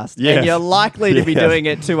podcast, and you're likely to be doing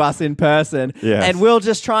it to us in person, and we'll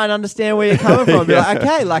just try and understand where you're coming from. Be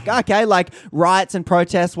like, riots and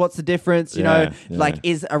protests, what's the difference? You know, like,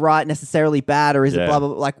 is a riot necessarily bad, or is it blah blah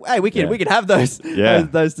blah? Like, hey, we can have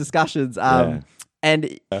those discussions.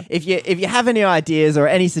 And if you have any ideas or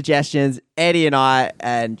any suggestions, Eddie and I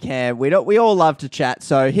and Cam, we all love to chat.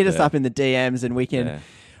 So hit us up in the DMs, and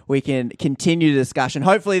we can continue the discussion.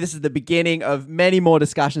 Hopefully, this is the beginning of many more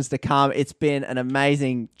discussions to come. It's been an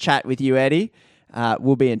amazing chat with you, Eddie.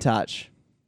 We'll be in touch.